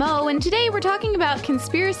 And I'm Mo, and today we're talking about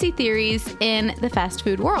conspiracy theories in the fast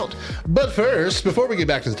food world. But first, before we get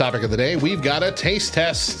back to the topic of the day, we've got a taste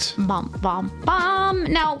test. Bum, bum, bum.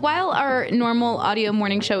 Now, while our normal audio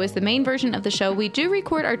morning show is the main version of the show, we do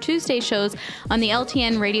record our Tuesday shows on the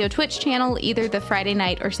LTN Radio Twitch channel either the Friday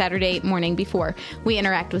night or Saturday morning before. We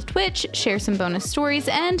interact with Twitch, share some bonus stories,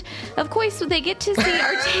 and, of course, they get to see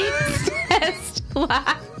our taste test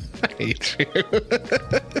live. I hate you.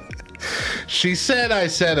 She said I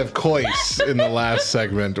said of course in the last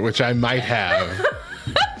segment, which I might have.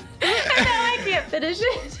 I can't finish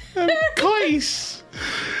it. Of course.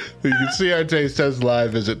 You can see our taste test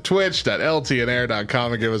live. Visit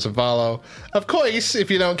twitch.ltnair.com and give us a follow. Of course,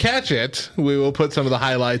 if you don't catch it, we will put some of the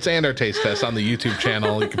highlights and our taste test on the YouTube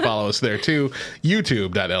channel. You can follow us there too.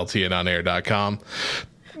 youtube.ltnonair.com.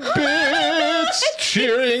 Bits!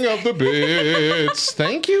 Cheering of the bits.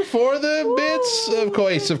 Thank you for the bits. Of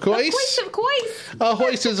course, of course. Of course. A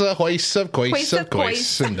hoist is a hoist, of course, of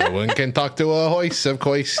course. And no one can talk to a hoist, of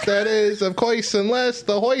course. That is, of course, unless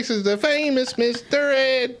the hoist is the famous Mr.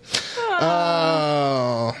 Ed.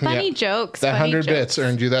 Funny jokes. That 100 bits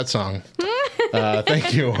earned you that song.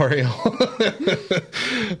 Thank you, Oriole.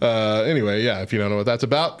 Anyway, yeah, if you don't know what that's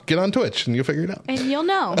about, get on Twitch and you'll figure it out. And you'll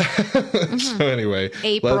know. So anyway,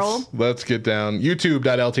 April. Let's get down.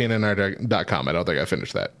 YouTube.ltnonair.com. I don't think I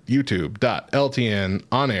finished that.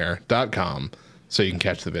 YouTube.ltnonair.com so you can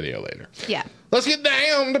catch the video later. Yeah. Let's get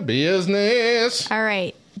down to business. All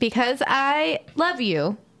right. Because I love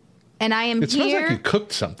you and I am It here. smells like you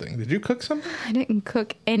cooked something. Did you cook something? I didn't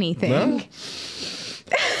cook anything. No?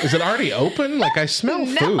 Is it already open? Like, I smell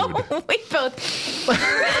food. No, we both.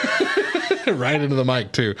 Right into the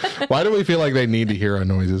mic, too. Why do we feel like they need to hear our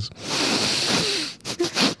noises?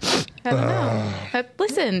 I don't know.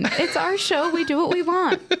 Listen, it's our show. We do what we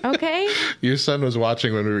want, okay? Your son was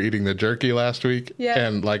watching when we were eating the jerky last week. Yeah.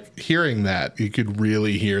 And, like, hearing that, you could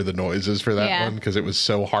really hear the noises for that one because it was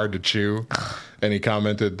so hard to chew. And he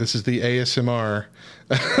commented, this is the ASMR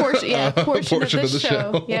portion of the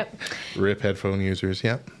show. Yep. RIP headphone users.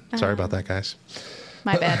 Yep. Sorry about that, guys.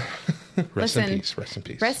 My bad. Rest in peace. Rest in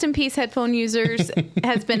peace. Rest in peace, headphone users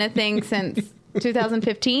has been a thing since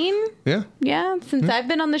 2015. Yeah. Yeah, since I've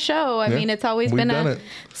been on the show. I mean, it's always been done it.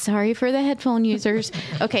 Sorry for the headphone users.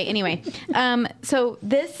 Okay, anyway. So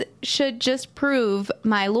this should just prove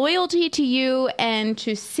my loyalty to you and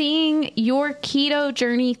to seeing your keto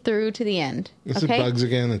journey through to the end. Is okay? it bugs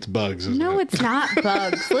again? It's bugs, isn't No, it? it's not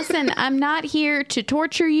bugs. Listen, I'm not here to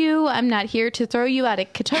torture you. I'm not here to throw you out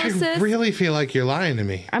of ketosis. I really feel like you're lying to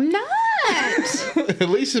me. I'm not. At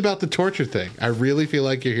least about the torture thing. I really feel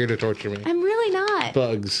like you're here to torture me. I'm really not.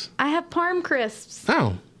 Bugs. I have parm crisps.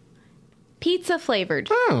 Oh. Pizza flavored.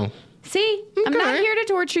 Oh. See? Okay. I'm not here to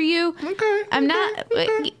torture you. Okay. I'm not.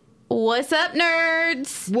 Okay. What's up,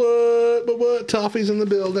 nerds? What? Toffee's in the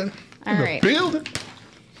building. All right. Building.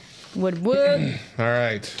 Wood. All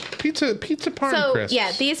right. Pizza parm crisps.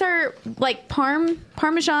 Yeah, these are like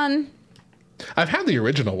Parmesan I've had the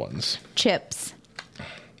original ones. chips.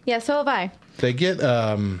 Yeah, so have I. They get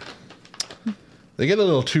a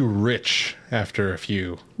little too rich after a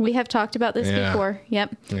few. We have talked about this before.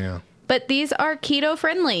 Yep. Yeah. But these are keto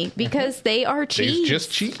friendly because they are cheese. They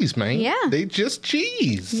just cheese, man. Yeah. They just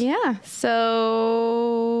cheese. Yeah.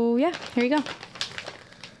 So, yeah, here you go.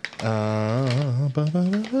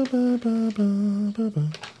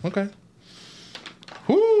 Okay.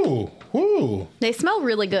 Whoo. They smell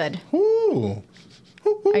really good. Whoo.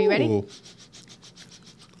 Are you ready?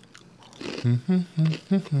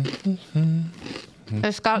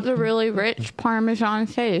 It's got the really rich Parmesan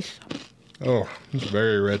taste. Oh, it's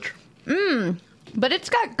very rich. But it's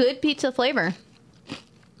got good pizza flavor.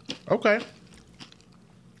 Okay.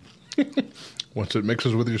 Once it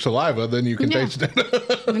mixes with your saliva, then you can taste it.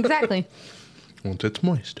 Exactly. Once it's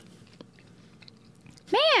moist.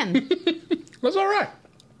 Man, That's all right.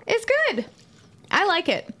 it's good. I like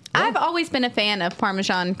it. I've always been a fan of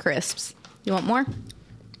Parmesan crisps. You want more?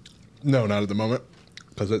 No, not at the moment.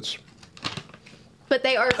 Because it's... But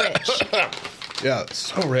they are rich. Yeah, it's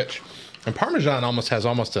so rich. And Parmesan has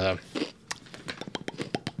a...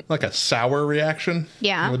 like a sour reaction.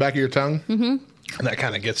 Yeah. In the back of your tongue. Mm-hmm. And that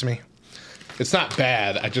kind of gets me. It's not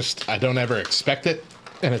bad. I don't ever expect it.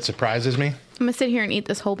 And it surprises me. I'm going to sit here and eat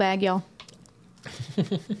this whole bag, y'all.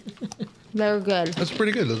 They're good. That's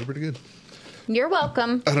pretty good. Those are pretty good. You're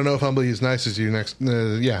welcome. I don't know if I'll be as nice as you next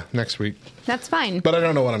week. That's fine. But I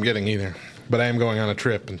don't know what I'm getting either. But I am going on a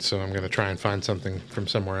trip, and so I'm going to try and find something from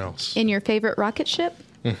somewhere else. In your favorite rocket ship?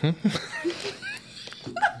 Mm-hmm.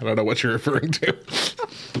 I don't know what you're referring to.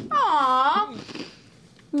 Aww.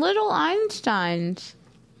 Little Einsteins.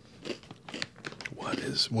 What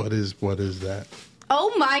is that?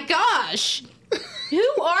 Oh my gosh.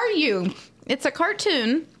 Who are you? It's a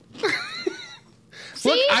cartoon. See?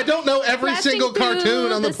 Look, I don't know every Blasting single cartoon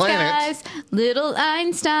through on the planet. skies, little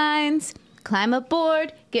Einsteins. Climb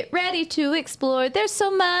aboard, get ready to explore. There's so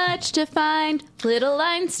much to find. Little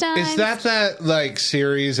Einsteins. Is that like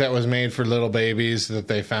series that was made for little babies that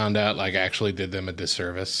they found out like actually did them a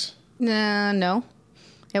disservice? No.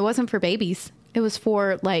 It wasn't for babies. It was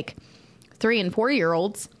for like 3 and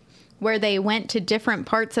 4-year-olds where they went to different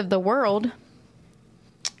parts of the world.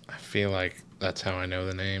 I feel like that's how I know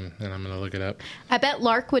the name, and I'm going to look it up. I bet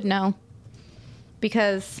Lark would know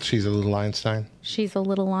because she's a little Einstein. She's a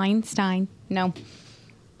little Einstein. No.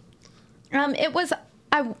 It was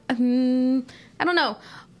I don't know.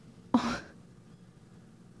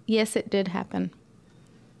 Yes, it did happen.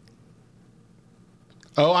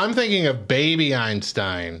 Oh, I'm thinking of Baby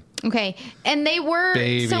Einstein. Okay, and they were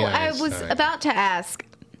Baby so Einstein. I was about to ask,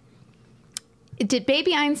 did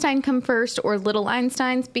Baby Einstein come first or Little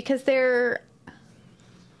Einsteins? Because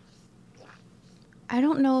I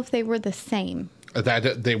don't know if they were the same.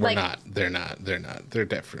 They were Like- not. They're not. They're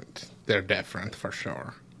different. They're different for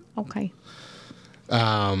sure. Okay.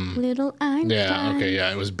 Little Einstein. Yeah. Okay.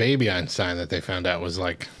 Yeah. It was Baby Einstein that they found out was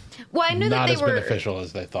like Well, I knew that not they as were beneficial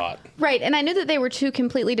as they thought. right, and I knew that they were two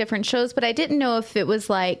completely different shows, but I didn't know if it was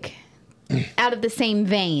like out of the same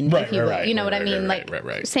vein, Right, if you will. right, You know what I right, mean? right, Like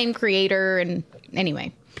right. same creator, and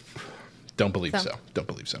anyway, Don't believe So. so. Don't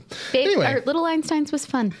believe so. Baby, Anyway. or Little Einsteins was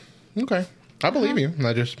fun, Okay. I believe you.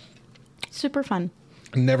 I just super fun.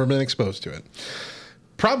 never been exposed to it.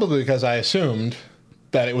 Probably because I assumed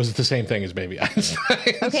that it was the same thing as Baby Einstein.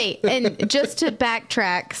 Okay, and just to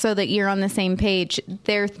backtrack so that you're on the same page,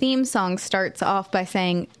 their theme song starts off by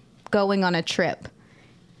saying, "Going on a trip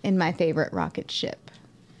in my favorite rocket ship."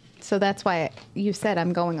 So that's why you said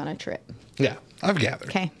I'm going on a trip. Yeah, I've gathered.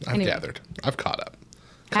 Okay, I've anyway. gathered. I've caught up.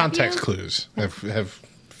 Have Context you? clues have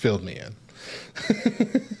filled me in.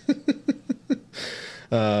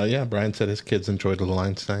 Yeah, Brian said his kids enjoyed Little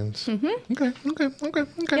Einsteins. Mm-hmm. Okay.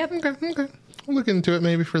 Yep. Okay. We'll look into it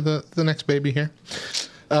maybe for the next baby here.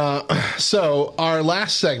 So our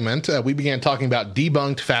last segment, we began talking about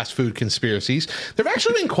debunked fast food conspiracies. There have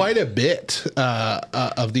actually been quite a bit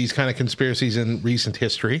of these kind of conspiracies in recent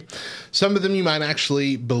history. Some of them you might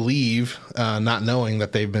actually believe, not knowing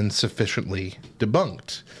that they've been sufficiently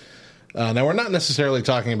debunked. Now, we're not necessarily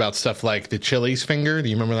talking about stuff like the Chili's finger. Do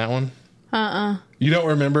you remember that one? You don't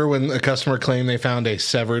remember when a customer claimed they found a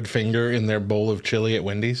severed finger in their bowl of chili at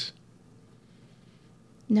Wendy's?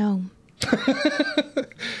 No.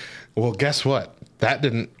 Well, guess what?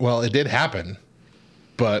 It did happen,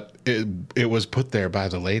 but it was put there by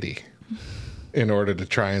the lady in order to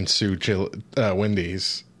try and sue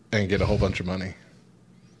Wendy's and get a whole bunch of money.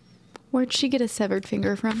 Where'd she get a severed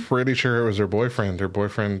finger from? Pretty sure it was her boyfriend. Her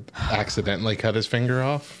boyfriend accidentally cut his finger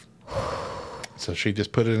off. So she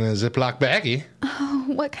just put it in a Ziploc baggie. Oh,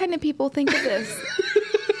 what kind of people think of this?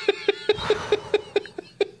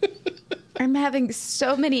 I'm having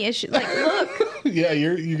so many issues. Like, look, Yeah,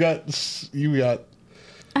 you got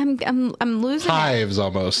I'm losing it. hives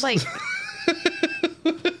almost. Like,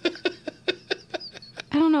 I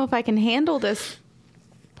don't know if I can handle this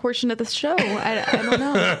portion of the show. I don't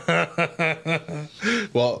know.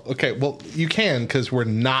 Well, okay. Well, you can, because we're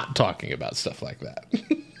not talking about stuff like that.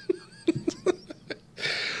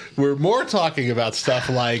 We're more talking about stuff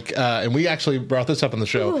like, and we actually brought this up on the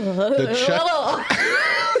show.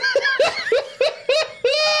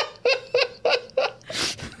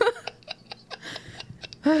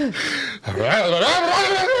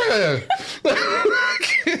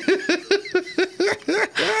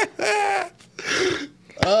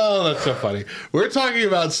 Oh, that's so funny. We're talking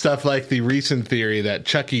about stuff like the recent theory that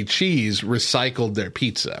Chuck E. Cheese recycled their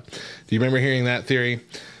pizza. Do you remember hearing that theory?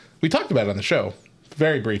 We talked about it on the show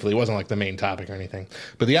very briefly. It wasn't like the main topic or anything.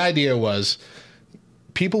 But the idea was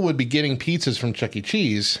people would be getting pizzas from Chuck E.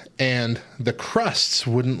 Cheese and the crusts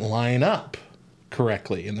wouldn't line up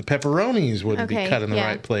correctly and the pepperonis wouldn't be cut in the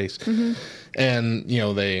right place. Mm-hmm. And,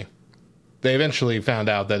 they eventually found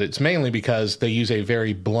out that it's mainly because they use a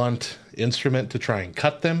very blunt instrument to try and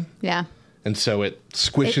cut them. Yeah. And so it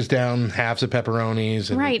squishes down halves of pepperonis.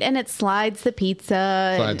 And Right, and it slides the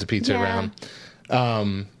pizza. slides the pizza around.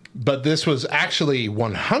 But this was actually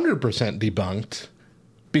 100% debunked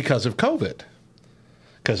because of COVID.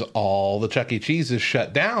 Because all the Chuck E. Cheese's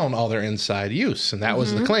shut down all their inside use. And that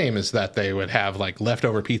was the claim, is that they would have like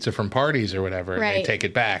leftover pizza from parties or whatever, and they'd take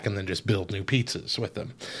it back and then just build new pizzas with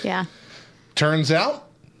them. Yeah. Turns out,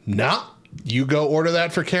 nah. You go order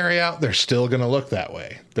that for carryout, they're still going to look that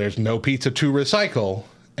way. There's no pizza to recycle,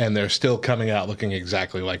 and they're still coming out looking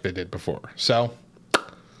exactly like they did before. So,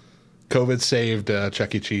 COVID saved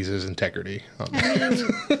Chuck E. Cheese's integrity on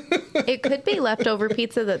that. It could be leftover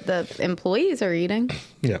pizza that the employees are eating.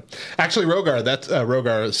 Yeah. Actually,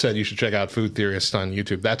 Rogar said you should check out Food Theorists on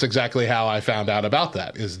YouTube. That's exactly how I found out about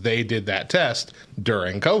that, is they did that test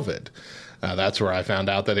during COVID. That's where I found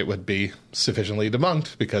out that it would be sufficiently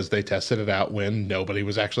debunked, because they tested it out when nobody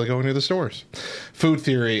was actually going to the stores. Food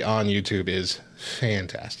Theory on YouTube is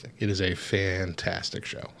fantastic. It is a fantastic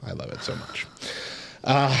show. I love it so much.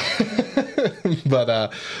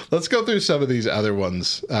 But let's go through some of these other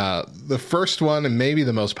ones. The first one, and maybe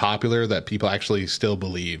the most popular that people actually still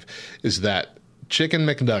believe, is that chicken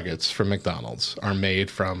McNuggets from McDonald's are made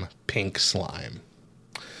from pink slime.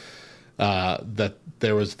 That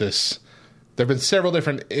there have been several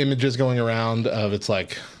different images going around of it's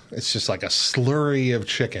just like a slurry of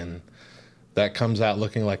chicken that comes out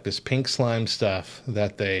looking like this pink slime stuff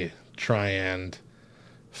that they try and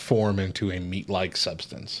form into a meat-like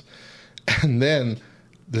substance. And then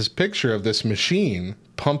this picture of this machine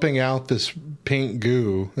pumping out this pink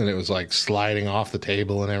goo, and it was like sliding off the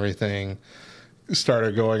table and everything,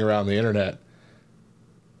 started going around the internet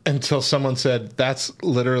until someone said, that's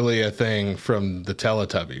literally a thing from the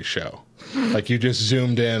Teletubbies show. Like, you just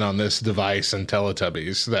zoomed in on this device in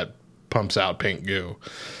Teletubbies that pumps out pink goo.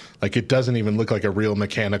 Like, it doesn't even look like a real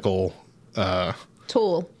mechanical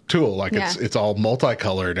tool. Like, it's all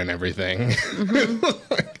multicolored and everything.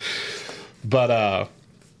 But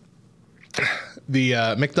the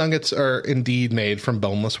McNuggets are indeed made from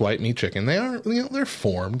boneless white meat chicken. They are, they're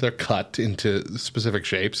formed, they're cut into specific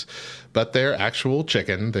shapes, but they're actual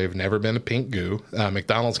chicken. They've never been a pink goo.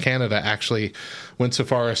 McDonald's Canada actually went so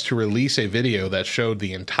far as to release a video that showed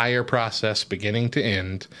the entire process beginning to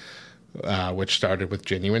end, which started with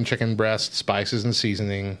genuine chicken breast, spices and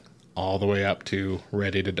seasoning, all the way up to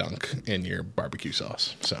ready to dunk in your barbecue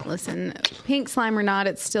sauce. So listen, pink slime or not,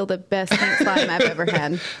 it's still the best pink slime I've ever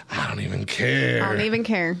had. I don't even care. I don't even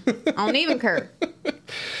care.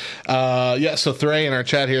 Yeah, so Thray in our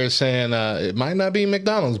chat here is saying it might not be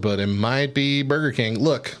McDonald's, but it might be Burger King.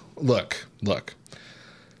 Look.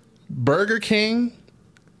 Burger King,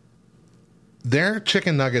 their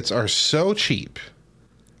chicken nuggets are so cheap.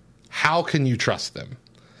 How can you trust them?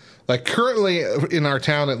 Like, currently in our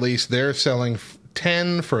town, at least, they're selling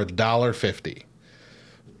 10 for $1.50.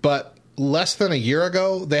 But less than a year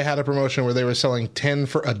ago, they had a promotion where they were selling 10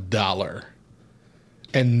 for $1.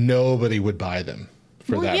 And nobody would buy them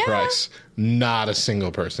for that price. Not a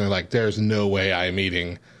single person. They're like, there's no way I'm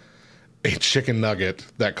eating a chicken nugget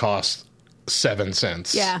that costs 7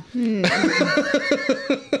 cents. Yeah.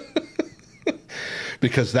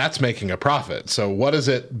 Because that's making a profit. So what is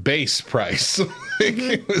it base price?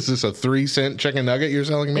 Is this a 3-cent chicken nugget you're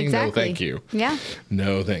selling me? Exactly. No, thank you. Yeah.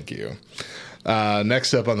 No, thank you.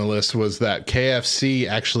 Next up on the list was that KFC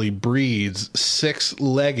actually breeds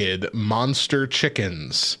 6-legged monster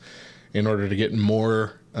chickens in order to get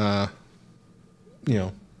more,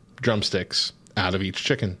 drumsticks out of each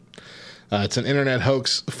chicken. It's an internet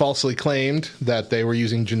hoax falsely claimed that they were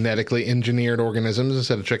using genetically engineered organisms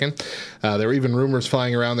instead of chicken. There were even rumors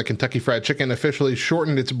flying around that Kentucky Fried Chicken officially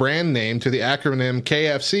shortened its brand name to the acronym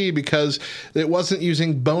KFC because it wasn't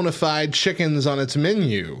using bona fide chickens on its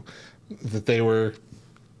menu, that they were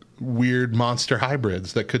weird monster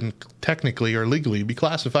hybrids that couldn't technically or legally be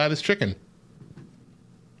classified as chicken.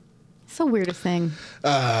 It's the weirdest thing.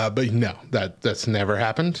 But no, that's never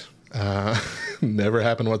happened. Never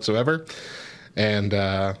happened whatsoever. And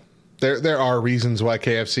there are reasons why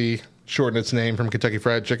KFC shortened its name from Kentucky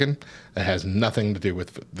Fried Chicken. It has nothing to do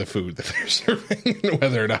with the food that they're serving and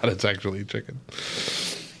whether or not it's actually chicken.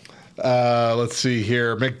 Let's see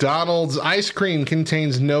here. McDonald's ice cream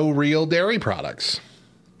contains no real dairy products.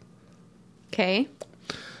 Okay.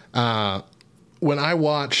 When I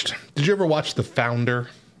watched... Did you ever watch The Founder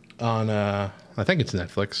on... I think it's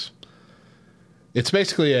Netflix. It's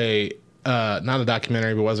basically a... not a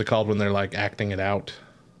documentary, but what's it called when they're like acting it out?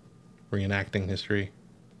 Reenacting history?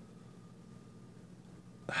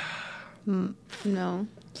 No.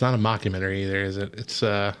 It's not a mockumentary either, is it? It's...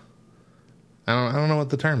 I don't know what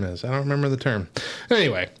the term is. I don't remember the term.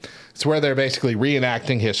 Anyway, it's where they're basically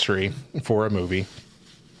reenacting history for a movie.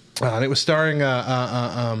 And it was starring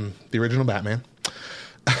the original Batman.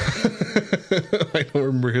 I don't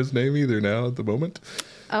remember his name either now at the moment.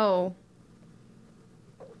 Oh.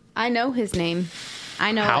 I know his name.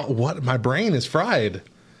 I know it. What? My brain is fried.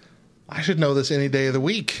 I should know this any day of the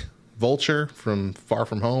week. Vulture from Far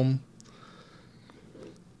From Home.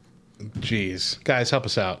 Jeez. Guys, help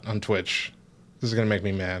us out on Twitch. This is going to make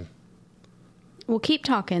me mad. We'll keep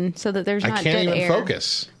talking so that there's not I dead can't even air.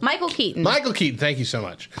 focus. Michael Keaton. Michael Keaton, thank you so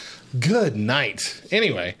much. Good night.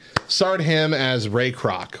 Anyway, starred him as Ray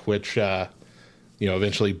Kroc, which,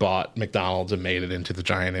 eventually bought McDonald's and made it into the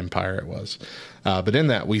giant empire it was. But in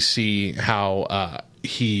that, we see how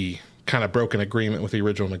he kind of broke an agreement with the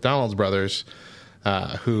original McDonald's brothers,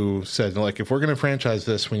 who said, like, if we're going to franchise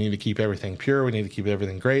this, we need to keep everything pure. We need to keep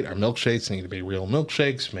everything great. Our milkshakes need to be real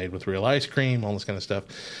milkshakes made with real ice cream, all this kind of stuff.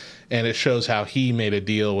 And it shows how he made a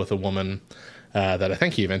deal with a woman that I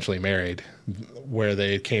think he eventually married, where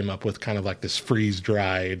they came up with kind of like this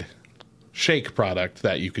freeze-dried shake product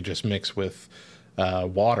that you could just mix with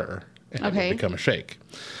water and it would become a shake.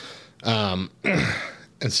 And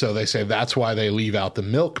so they say that's why they leave out the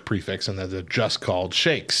milk prefix and that they're just called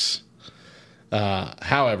shakes.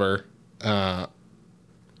 However,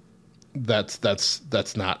 that's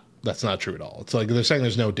not true at all. It's like they're saying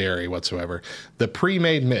there's no dairy whatsoever. The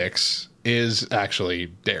pre-made mix is actually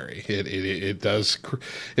dairy. It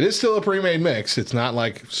is still a pre-made mix. It's not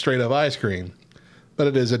like straight up ice cream, but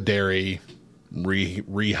it is a dairy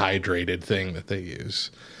rehydrated thing that they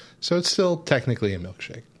use. So it's still technically a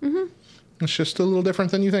milkshake. Mm-hmm. It's just a little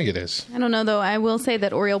different than you think it is. I don't know though. I will say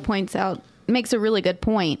that Oriole makes a really good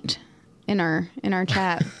point in our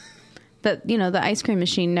chat that the ice cream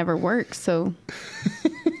machine never works. So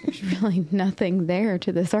there's really nothing there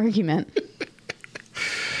to this argument.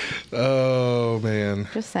 Oh man!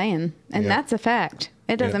 Just saying, and that's a fact.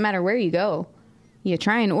 It doesn't matter where you go. You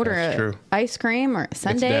try and order a ice cream or a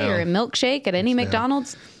sundae or a milkshake at any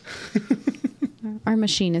McDonald's. Our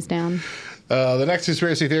machine is down. The next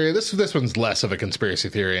conspiracy theory, this one's less of a conspiracy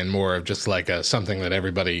theory and more of just like something that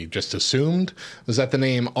everybody just assumed, was that the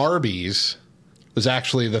name Arby's was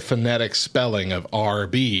actually the phonetic spelling of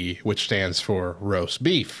RB, which stands for roast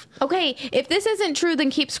beef. Okay, if this isn't true,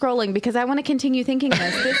 then keep scrolling because I want to continue thinking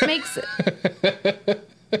this.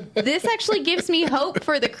 This actually gives me hope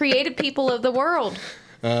for the creative people of the world.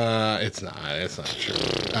 It's not true.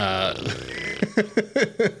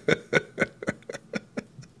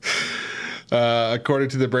 According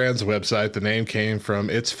to the brand's website, the name came from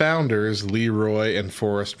its founders, Leroy and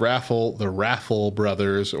Forrest Raffle, the Raffle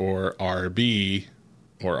brothers, or RB,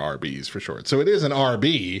 or RBs for short. So it is an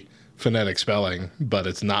RB phonetic spelling, but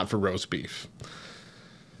it's not for roast beef.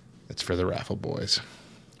 It's for the Raffle boys.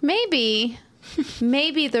 Maybe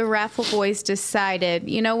the Raffle boys decided,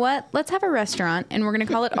 you know what? Let's have a restaurant, and we're going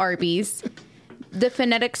to call it Arby's. The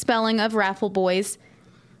phonetic spelling of Raffle boys.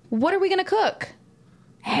 What are we going to cook?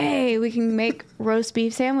 Hey, we can make roast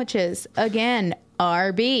beef sandwiches. Again,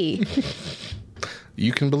 RB.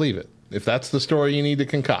 You can believe it. If that's the story you need to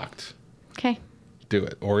concoct. Okay. Do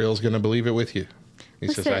it. Oriole's going to believe it with you. He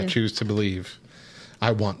says, I choose to believe.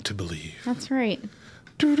 I want to believe. That's right.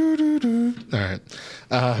 All right.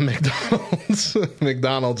 McDonald's.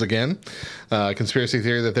 McDonald's again. Conspiracy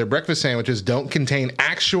theory that their breakfast sandwiches don't contain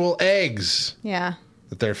actual eggs. Yeah.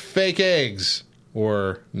 That they're fake eggs.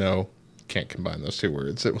 Or, no. Can't combine those two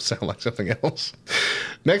words. It will sound like something else.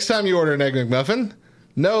 Next time you order an Egg McMuffin,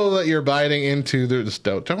 know that you're biting into the...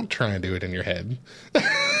 Don't try and do it in your head.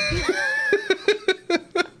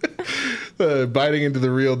 Biting into the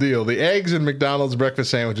real deal. The eggs in McDonald's breakfast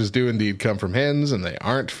sandwiches do indeed come from hens, and they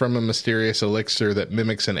aren't from a mysterious elixir that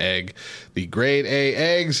mimics an egg. The grade A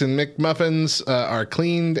eggs in McMuffins are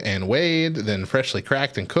cleaned and weighed, then freshly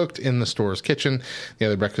cracked and cooked in the store's kitchen.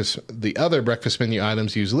 The other breakfast menu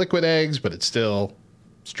items use liquid eggs, but it's still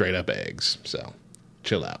straight up eggs. So,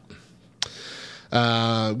 chill out.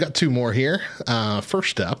 Got two more here.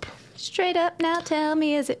 First up. Straight up now, tell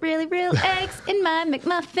me, is it really real eggs in my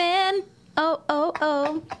McMuffin? Oh, oh,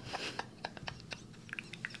 oh.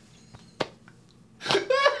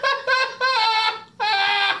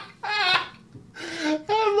 I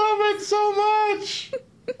love it so much.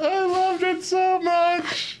 I loved it so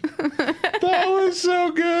much. That was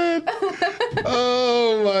so good.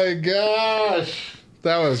 Oh my gosh.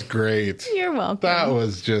 That was great. You're welcome. That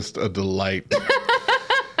was just a delight.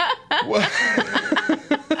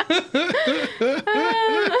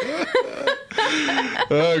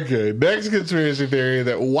 Okay, next conspiracy theory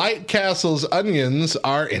that White Castle's onions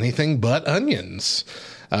are anything but onions.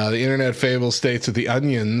 The internet fable states that the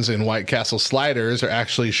onions in White Castle sliders are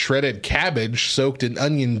actually shredded cabbage soaked in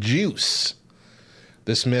onion juice.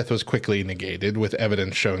 This myth was quickly negated with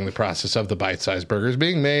evidence showing the process of the bite-sized burgers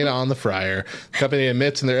being made on the fryer. The company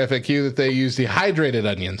admits in their FAQ that they use dehydrated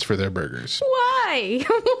onions for their burgers. Why?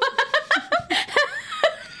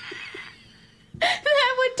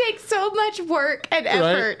 That would take so much work and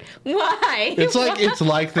effort. Right? Why? It's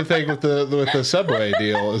like the thing with the Subway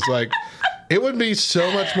deal. It's like it would be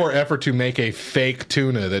so much more effort to make a fake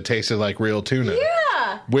tuna that tasted like real tuna.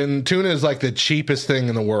 Yeah. When tuna is like the cheapest thing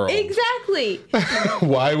in the world. Exactly.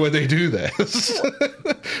 Why would they do this?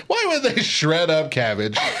 Why would they shred up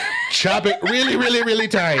cabbage, chop it really, really, really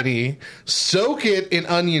tiny, soak it in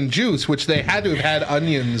onion juice, which they had to have had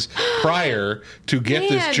onions prior to get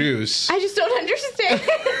this juice? I just don't understand.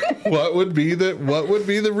 What would be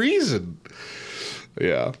the reason?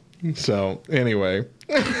 Yeah. So anyway.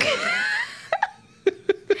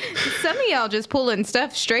 Some of y'all just pulling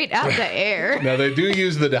stuff straight out the air. Now they do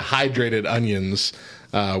use the dehydrated onions,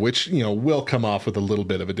 which will come off with a little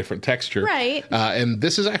bit of a different texture, right? And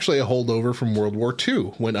this is actually a holdover from World War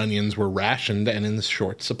II when onions were rationed and in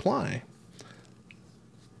short supply.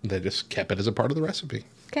 They just kept it as a part of the recipe.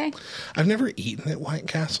 Okay. I've never eaten at White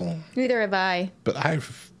Castle. Neither have I. But I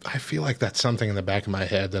feel like that's something in the back of my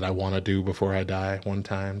head that I want to do before I die one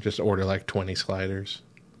time. Just order like 20 sliders.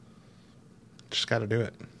 Just got to do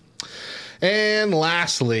it. And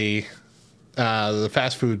lastly, the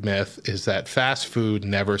fast food myth is that fast food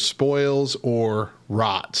never spoils or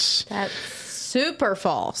rots. That's super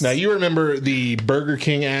false. Now, you remember the Burger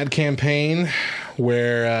King ad campaign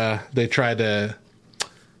where they tried to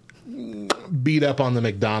beat up on the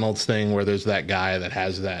McDonald's thing where there's that guy that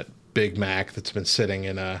has that Big Mac that's been sitting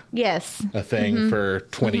in a thing for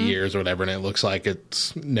 20 years or whatever, and it looks like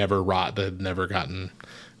it's never rotted, never gotten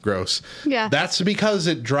gross. Yeah. That's because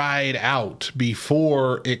it dried out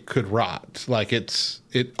before it could rot. Like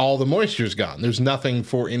all the moisture's gone. There's nothing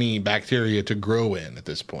for any bacteria to grow in at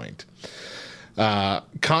this point.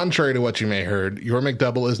 Contrary to what you may have heard, your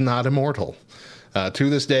McDouble is not immortal. To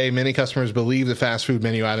this day, many customers believe the fast food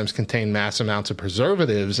menu items contain mass amounts of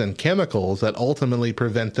preservatives and chemicals that ultimately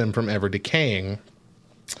prevent them from ever decaying.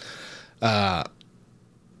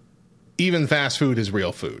 Even fast food is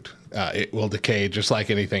real food. It will decay just like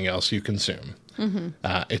anything else you consume.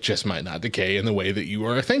 It just might not decay in the way that you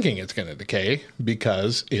are thinking it's going to decay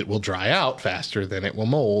because it will dry out faster than it will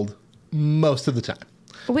mold most of the time.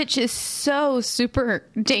 Which is so super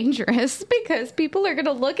dangerous because people are going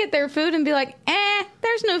to look at their food and be like,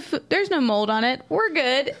 there's no mold on it. We're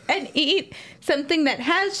good. And eat something that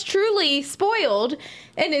has truly spoiled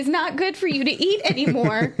and is not good for you to eat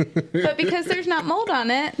anymore. But because there's not mold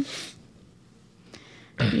on it.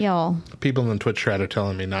 Y'all. People in the Twitch chat are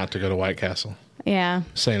telling me not to go to White Castle. Yeah.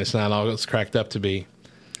 Saying it's not all it's cracked up to be.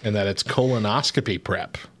 And that it's colonoscopy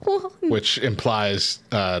prep. Which implies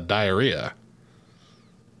diarrhea.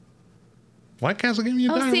 White Castle giving you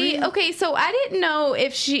diarrhea? See, okay, so I didn't know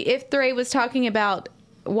if Thray was talking about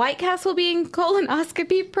White Castle being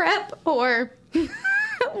colonoscopy prep or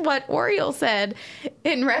what Oriole said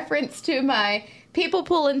in reference to my people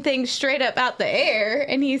pulling things straight up out the air.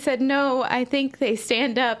 And he said, no, I think they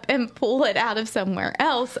stand up and pull it out of somewhere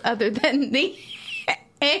else other than the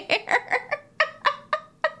air.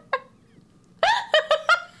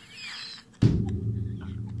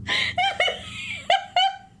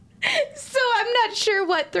 So I'm not sure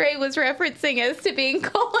what Thray was referencing as to being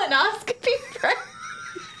colonoscopy prep.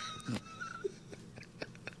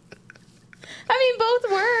 I mean, both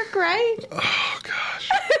work, right? Oh, gosh.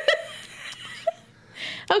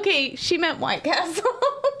 Okay, she meant White Castle.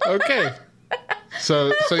 Okay.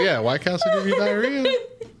 So yeah, White Castle give you diarrhea?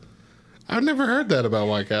 I've never heard that about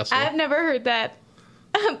White Castle. I've never heard that.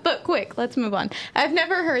 But quick, let's move on. I've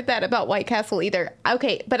never heard that about White Castle either.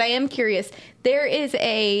 Okay, but I am curious. There is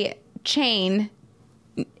a chain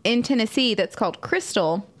in Tennessee that's called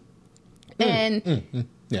Crystal. And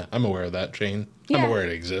yeah, I'm aware of that chain. Yeah. I'm aware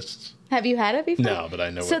it exists. Have you had it before? No, but I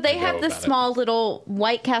know. So they have the small little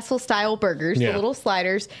White Castle style burgers, the little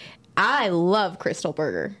sliders. I love Crystal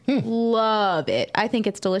Burger. Love it. I think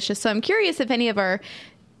it's delicious. So I'm curious if any of our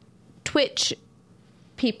Twitch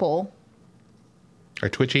people, our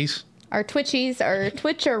Twitchies, our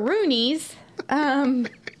Twitcheroonies,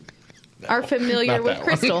 are familiar with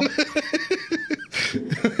Crystal.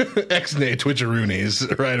 Ex-nay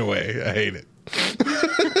Twitcheroonies right away. I hate it.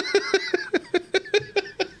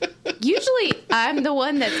 Usually I'm the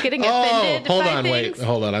one that's getting offended by things.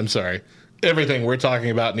 Hold on. I'm sorry. Everything we're talking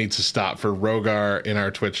about needs to stop for Rogar in our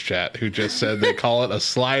Twitch chat, who just said they call it a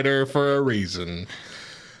slider for a reason.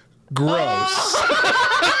 Gross.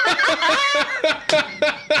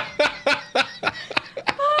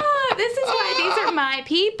 This is why these are my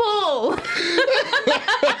people.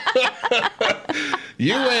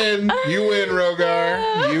 You win. You win,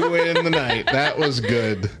 Rogar. You win the night. That was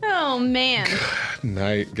good. Oh, man.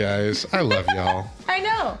 Night, guys. I love y'all. I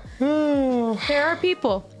know. Oh. There are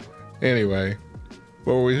people. Anyway,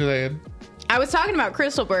 what were we saying? I was talking about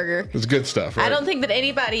Crystal Burger. It's good stuff, right? I don't think that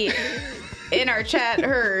anybody in our chat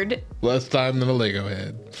heard. Less time than a Lego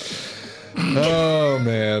head. Oh,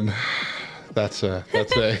 man. That's a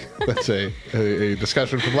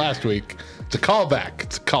discussion from last week. It's a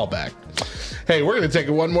callback. Hey, we're going to take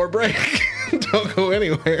one more break. Don't go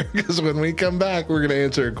anywhere, because when we come back, we're going to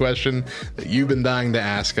answer a question that you've been dying to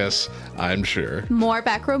ask us, I'm sure. More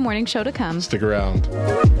Back Row Morning Show to come. Stick around.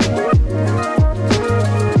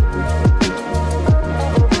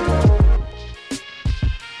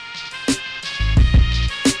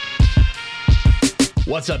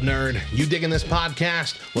 What's up, nerd? You digging this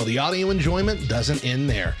podcast? Well, the audio enjoyment doesn't end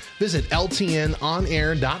there. Visit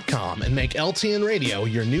ltnonair.com and make LTN Radio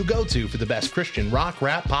your new go-to for the best Christian rock,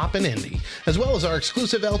 rap, pop, and indie, as well as our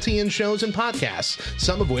exclusive LTN shows and podcasts,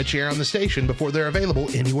 some of which air on the station before they're available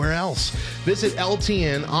anywhere else. Visit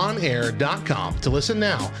ltnonair.com to listen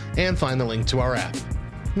now and find the link to our app.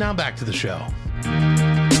 Now back to the show.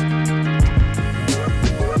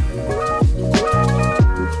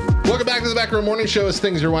 Welcome back to the Back Row Morning Show as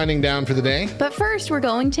things are winding down for the day. But first, we're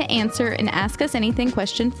going to answer an Ask Us Anything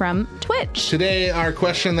question from Twitch. Today, our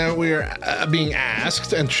question that we are being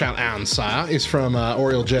asked, and shout out, is from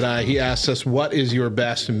Oriel Jedi. He asks us, what is your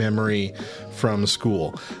best memory from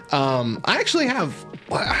school? I have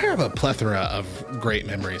a plethora of great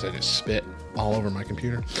memories. I just spit all over my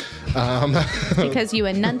computer. Because you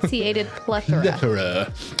enunciated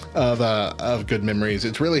plethora of good memories.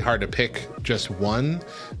 It's really hard to pick just one,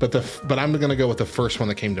 but I'm going to go with the first one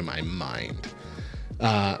that came to my mind.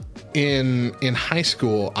 In high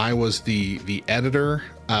school, I was the editor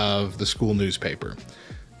of the school newspaper,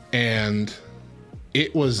 and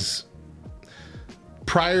it was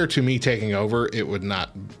prior to me taking over.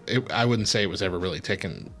 I wouldn't say it was ever really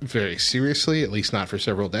taken very seriously, at least not for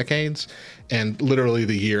several decades. And literally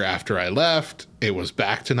the year after I left, it was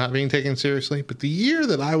back to not being taken seriously. But the year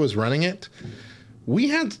that I was running it, we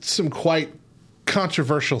had some quite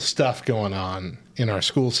controversial stuff going on in our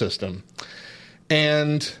school system.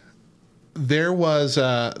 And there was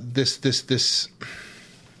There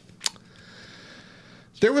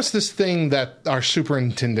was this thing that our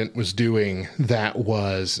superintendent was doing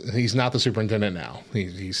he's not the superintendent now.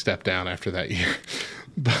 He stepped down after that year.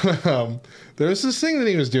 But there was this thing that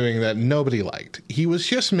he was doing that nobody liked. He was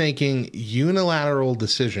just making unilateral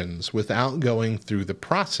decisions without going through the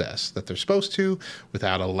process that they're supposed to,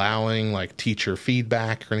 without allowing like teacher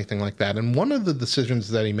feedback or anything like that. And one of the decisions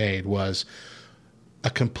that he made was a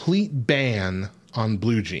complete ban on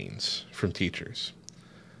blue jeans from teachers.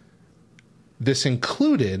 This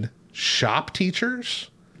included shop teachers,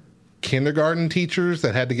 kindergarten teachers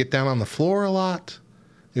that had to get down on the floor a lot.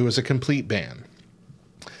 It was a complete ban.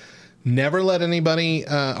 Never let anybody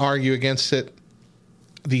argue against it.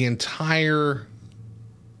 The entire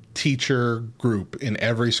teacher group in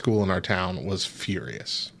every school in our town was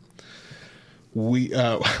furious. We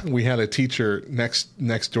had a teacher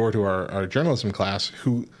next door to our journalism class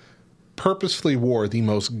who purposefully wore the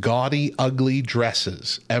most gaudy, ugly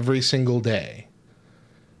dresses every single day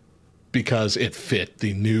because it fit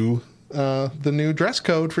the new dress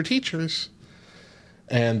code for teachers.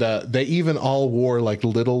 And they even all wore like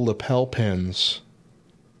little lapel pins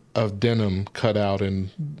of denim cut out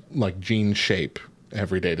in like jean shape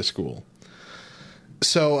every day to school.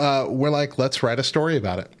 So we're like, let's write a story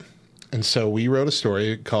about it. And so we wrote a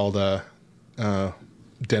story called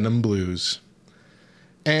Denim Blues.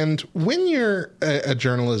 And when you're a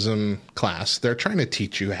journalism class, they're trying to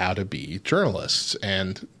teach you how to be journalists.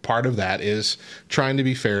 And part of that is trying to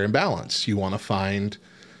be fair and balanced. You want to find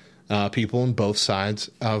people on both sides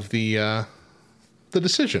of the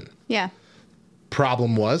decision. Yeah.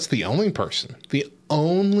 Problem was the only person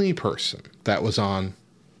that was on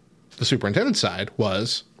the superintendent's side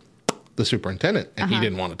was the superintendent, and he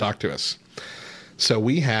didn't want to talk to us. So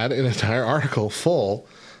we had an entire article full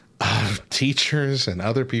of teachers and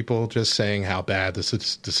other people just saying how bad this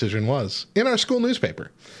decision was in our school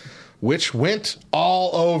newspaper, which went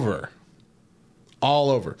all over.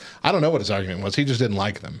 I don't know what his argument was. He just didn't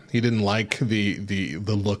like them. He didn't like the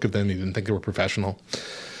look of them. He didn't think they were professional.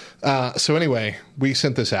 So anyway, we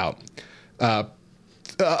sent this out.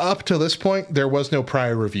 Up to this point, there was no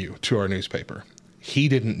prior review to our newspaper. He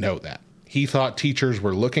didn't know that. He thought teachers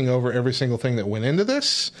were looking over every single thing that went into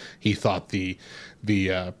this. He thought the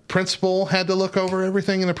principal had to look over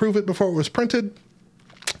everything and approve it before it was printed.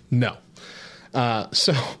 No.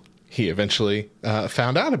 So he eventually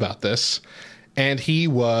found out about this. And he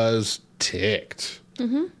was ticked.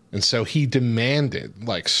 Mm-hmm. And so he demanded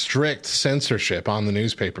like strict censorship on the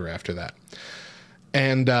newspaper after that.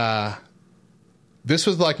 And this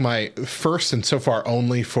was like my first and so far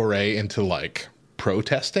only foray into like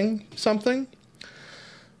protesting something.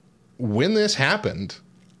 When this happened,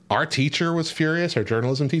 our teacher was furious, our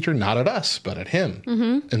journalism teacher, not at us, but at him.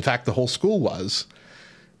 Mm-hmm. In fact, the whole school was.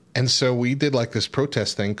 And so we did like this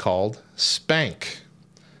protest thing called SPANK,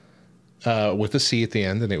 with a C at the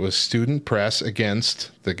end, and it was Student Press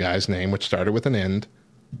Against the guy's name, which started with an N,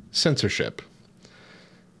 censorship.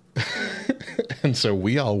 And so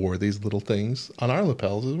we all wore these little things on our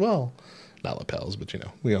lapels as well. Not lapels, but, you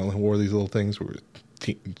know, we all wore these little things. We were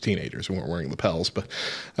teenagers. We weren't wearing lapels, but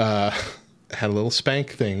had little SPANK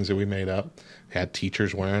things that we made up. Had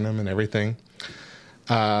teachers wearing them and everything.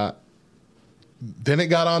 Then it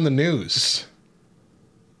got on the news.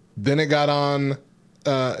 Then it got on,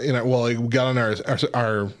 it got on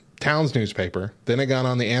our town's newspaper. Then it got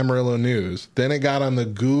on the Amarillo News. Then it got on the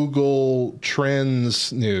Google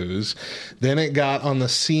Trends News. Then it got on the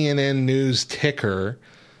CNN News ticker.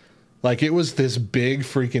 Like, it was this big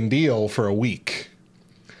freaking deal for a week.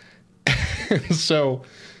 And so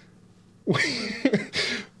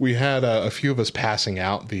we had a few of us passing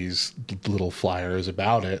out these little flyers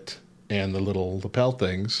about it and the little lapel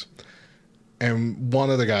things. And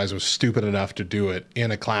one of the guys was stupid enough to do it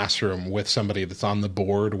in a classroom with somebody that's on the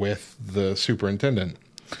board with the superintendent.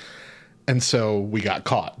 And so we got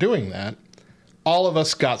caught doing that. All of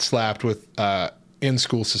us got slapped with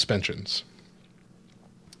in-school suspensions.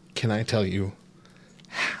 Can I tell you,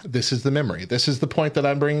 this is the memory. This is the point that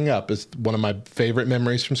I'm bringing up. It's one of my favorite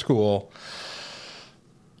memories from school.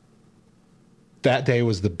 That day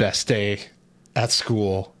was the best day at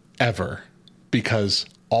school ever because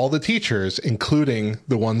all the teachers, including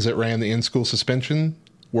the ones that ran the in-school suspension,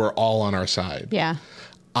 were all on our side. Yeah.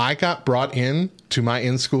 I got brought in to my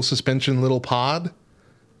in-school suspension little pod,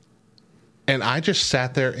 and I just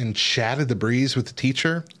sat there and chatted the breeze with the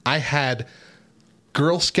teacher. I had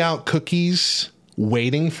Girl Scout cookies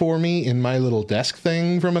waiting for me in my little desk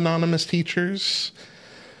thing from anonymous teachers.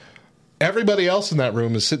 Everybody else in that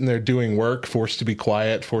room is sitting there doing work, forced to be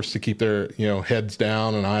quiet, forced to keep their, heads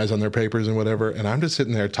down and eyes on their papers and whatever. And I'm just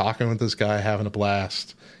sitting there talking with this guy, having a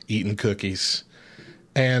blast, eating cookies.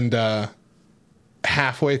 And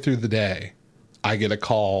halfway through the day, I get a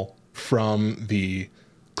call from the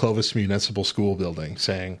Clovis Municipal School building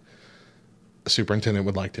saying, the superintendent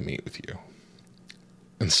would like to meet with you.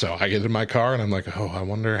 And so I get in my car and I'm like, oh, I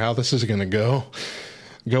wonder how this is going to go.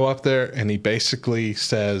 Go up there, and he basically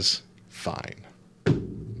says, fine.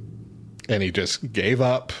 And he just gave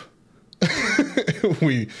up.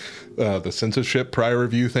 The censorship prior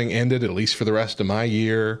review thing ended, at least for the rest of my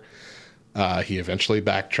year. He eventually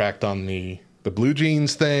backtracked on the blue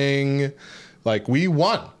jeans thing. Like, we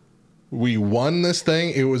won. We won this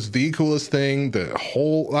thing. It was the coolest thing. The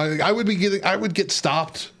whole, I would get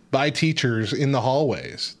stopped by teachers in the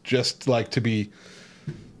hallways just like to be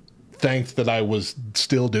thanked that I was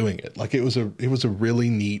still doing it. Like, it was a really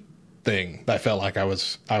neat thing. I felt like I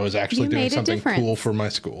was actually doing something cool for my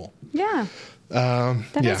school. Yeah.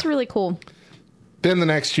 That is really cool. Then the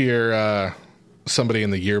next year, somebody in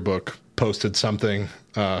the yearbook posted something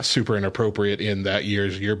super inappropriate in that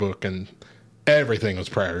year's yearbook, and everything was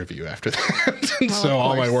prior review after that. And so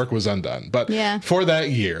all my work was undone. But for that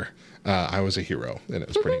year, I was a hero, and it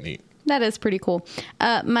was pretty neat. That is pretty cool.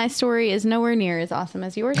 My story is nowhere near as awesome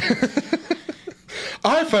as yours.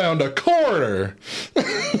 I found a quarter.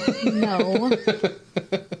 No.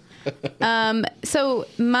 So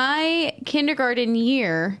my kindergarten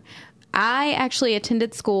year, I actually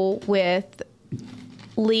attended school with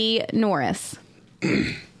Lee Norris.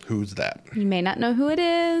 Who's that? You may not know who it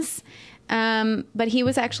is, but he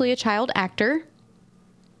was actually a child actor.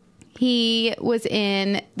 He was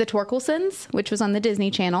in The Torkelsons, which was on the Disney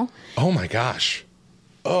Channel. Oh, my gosh.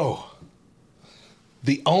 Oh.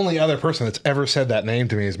 The only other person that's ever said that name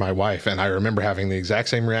to me is my wife, and I remember having the exact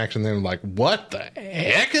same reaction then, like, what the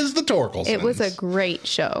heck is The Torkelsons? It was a great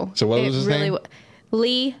show. So what was his name?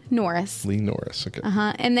 Lee Norris. Lee Norris, okay.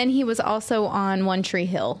 And then he was also on One Tree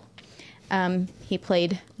Hill. He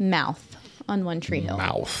played Mouth on One Tree Hill.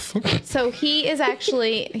 Mouth. So he is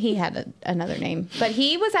actually, he had another name, but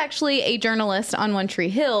he was actually a journalist on One Tree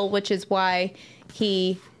Hill, which is why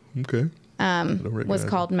he was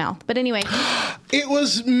called Mouth. But anyway. It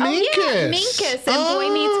was Minkus. Oh, yeah, Minkus in Boy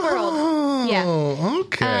Meets World. Yeah.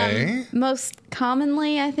 Okay. Most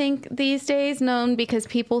commonly, I think, these days known because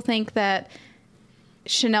people think that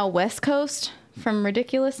Chanel West Coast from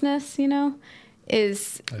Ridiculousness,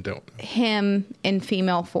 is I don't know. him in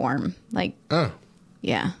female form. Like, Oh.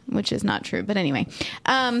 yeah, which is not true. But anyway,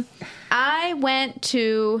 I went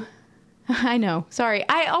to, I know, sorry.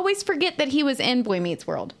 I always forget that he was in Boy Meets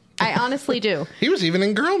World. I honestly do. He was even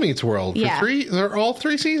in Girl Meets World for Yeah. they're all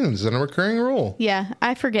 3 seasons in a recurring role. Yeah,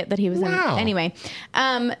 I forget that he was in. Anyway,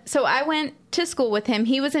 so I went to school with him.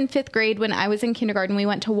 He was in 5th grade when I was in kindergarten. We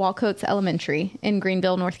went to Walcoats Elementary in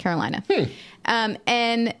Greenville, North Carolina.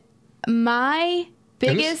 And my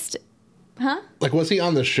biggest... Like, was he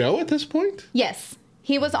on the show at this point? Yes.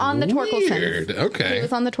 He was on the Torkelsons. Weird. Okay. He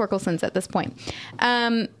was on the Torkelsons at this point.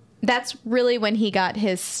 That's really when he got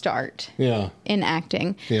his start in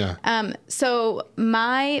acting. Yeah. So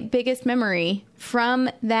my biggest memory from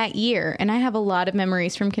that year, and I have a lot of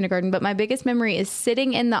memories from kindergarten, but my biggest memory is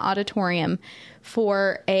sitting in the auditorium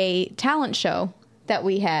for a talent show that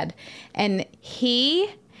we had. And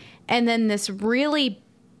then this really,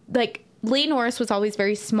 like, Lee Norris was always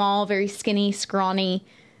very small, very skinny, scrawny,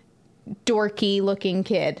 dorky looking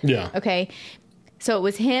kid. Yeah. Okay. So it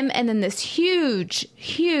was him and then this huge,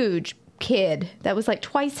 huge kid that was like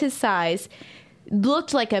twice his size,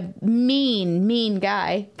 looked like a mean, mean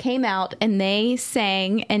guy, came out and they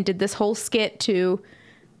sang and did this whole skit to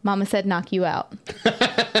Mama Said Knock You Out.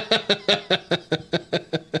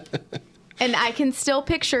 And I can still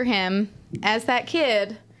picture him as that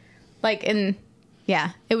kid, like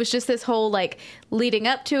yeah, it was just this whole, like, leading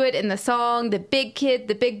up to it in the song. The big kid,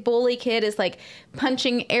 the big bully kid is, like,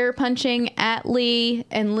 air punching at Lee,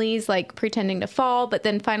 and Lee's, like, pretending to fall. But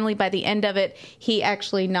then finally, by the end of it, he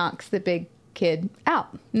actually knocks the big kid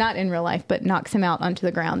out. Not in real life, but knocks him out onto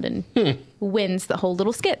the ground and wins the whole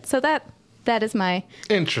little skit. So that is my...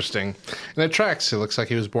 Interesting. And it tracks. It looks like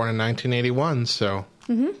he was born in 1981, so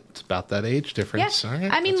it's about that age difference. Yeah. All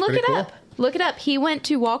right, I mean, that's look pretty it cool. up. Look it up. He went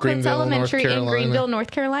to Walcoats Greenville, Elementary North in Greenville,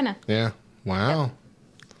 North Carolina. Yeah. Wow. Yep.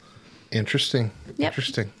 Interesting. Yep.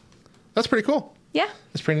 Interesting. That's pretty cool. Yeah.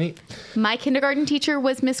 That's pretty neat. My kindergarten teacher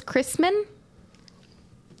was Miss Chrisman.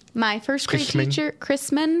 My first grade teacher,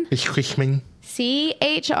 Chrisman. Miss Chrisman. Chrismun.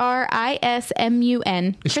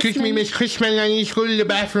 Excuse me, Miss Chrisman, I need to go to the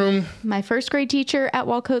bathroom. My first grade teacher at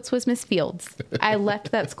Walcoats was Miss Fields. I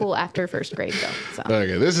left that school after first grade, though. So.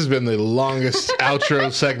 Okay, this has been the longest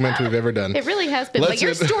outro segment we've ever done. It really has been, but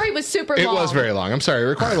your story was super long. It was very long. I'm sorry. It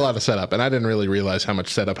required a lot of setup, and I didn't really realize how much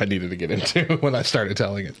setup I needed to get into when I started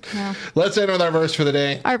telling it. No. Let's end with our verse for the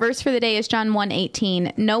day. Our verse for the day is John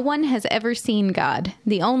 1:18. No one has ever seen God,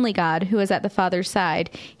 the only God who is at the Father's side.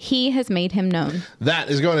 He has made him known.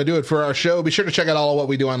 That is going to do it for our show. Be sure to check out all of what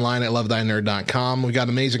we do online at lovethynerd.com. We've got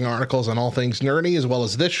amazing articles on all things nerdy, as well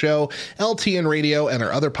as this show, LTN Radio, and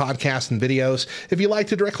our other podcasts and videos. If you'd like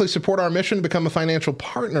to directly support our mission to become a financial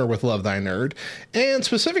partner with Love Thy Nerd, and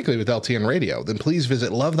specifically with LTN Radio, then please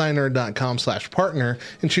visit lovethynerd.com/partner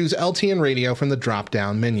and choose LTN Radio from the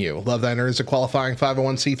drop-down menu. Love Thy Nerd is a qualifying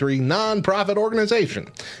 501c3 non-profit organization,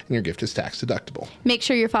 and your gift is tax deductible. Make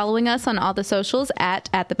sure you're following us on all the socials at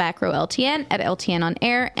the Back Row LTN, at LTN on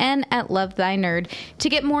Air, and at Love Thy Nerd. To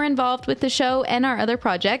get more involved with the show and our other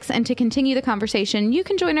projects, and to continue the conversation, you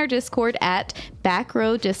can join our Discord at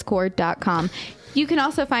backrowdiscord.com. You can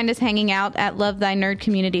also find us hanging out at Love Thy Nerd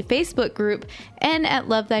Community Facebook group and at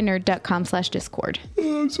lovethynerd.com/discord.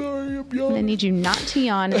 I'm sorry, I'm yawning. I need you not to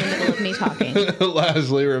yawn in the middle of me talking.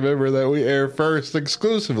 Lastly, remember that we air first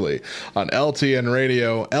exclusively on LTN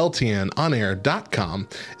Radio, LTNonair.com,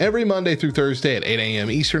 every Monday through Thursday at 8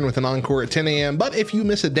 a.m. Eastern with an encore at 10 a.m. But if you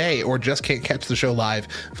miss a day or just can't catch the show live,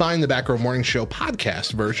 find the Back Row Morning Show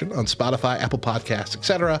podcast version on Spotify, Apple Podcasts,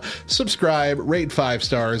 etc. Subscribe, rate 5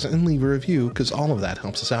 stars, and leave a review, because all of that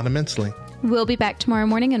helps us out immensely. We'll be back tomorrow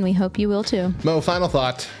morning, and we hope you will too. Mo, final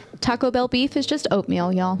thought. Taco Bell beef is just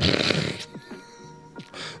oatmeal, y'all.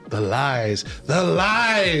 The lies. The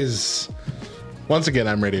lies. Once again,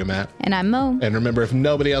 I'm Radio Matt. And I'm Mo. And remember, if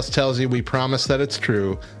nobody else tells you, we promise that it's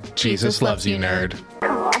true. Jesus loves you, nerd.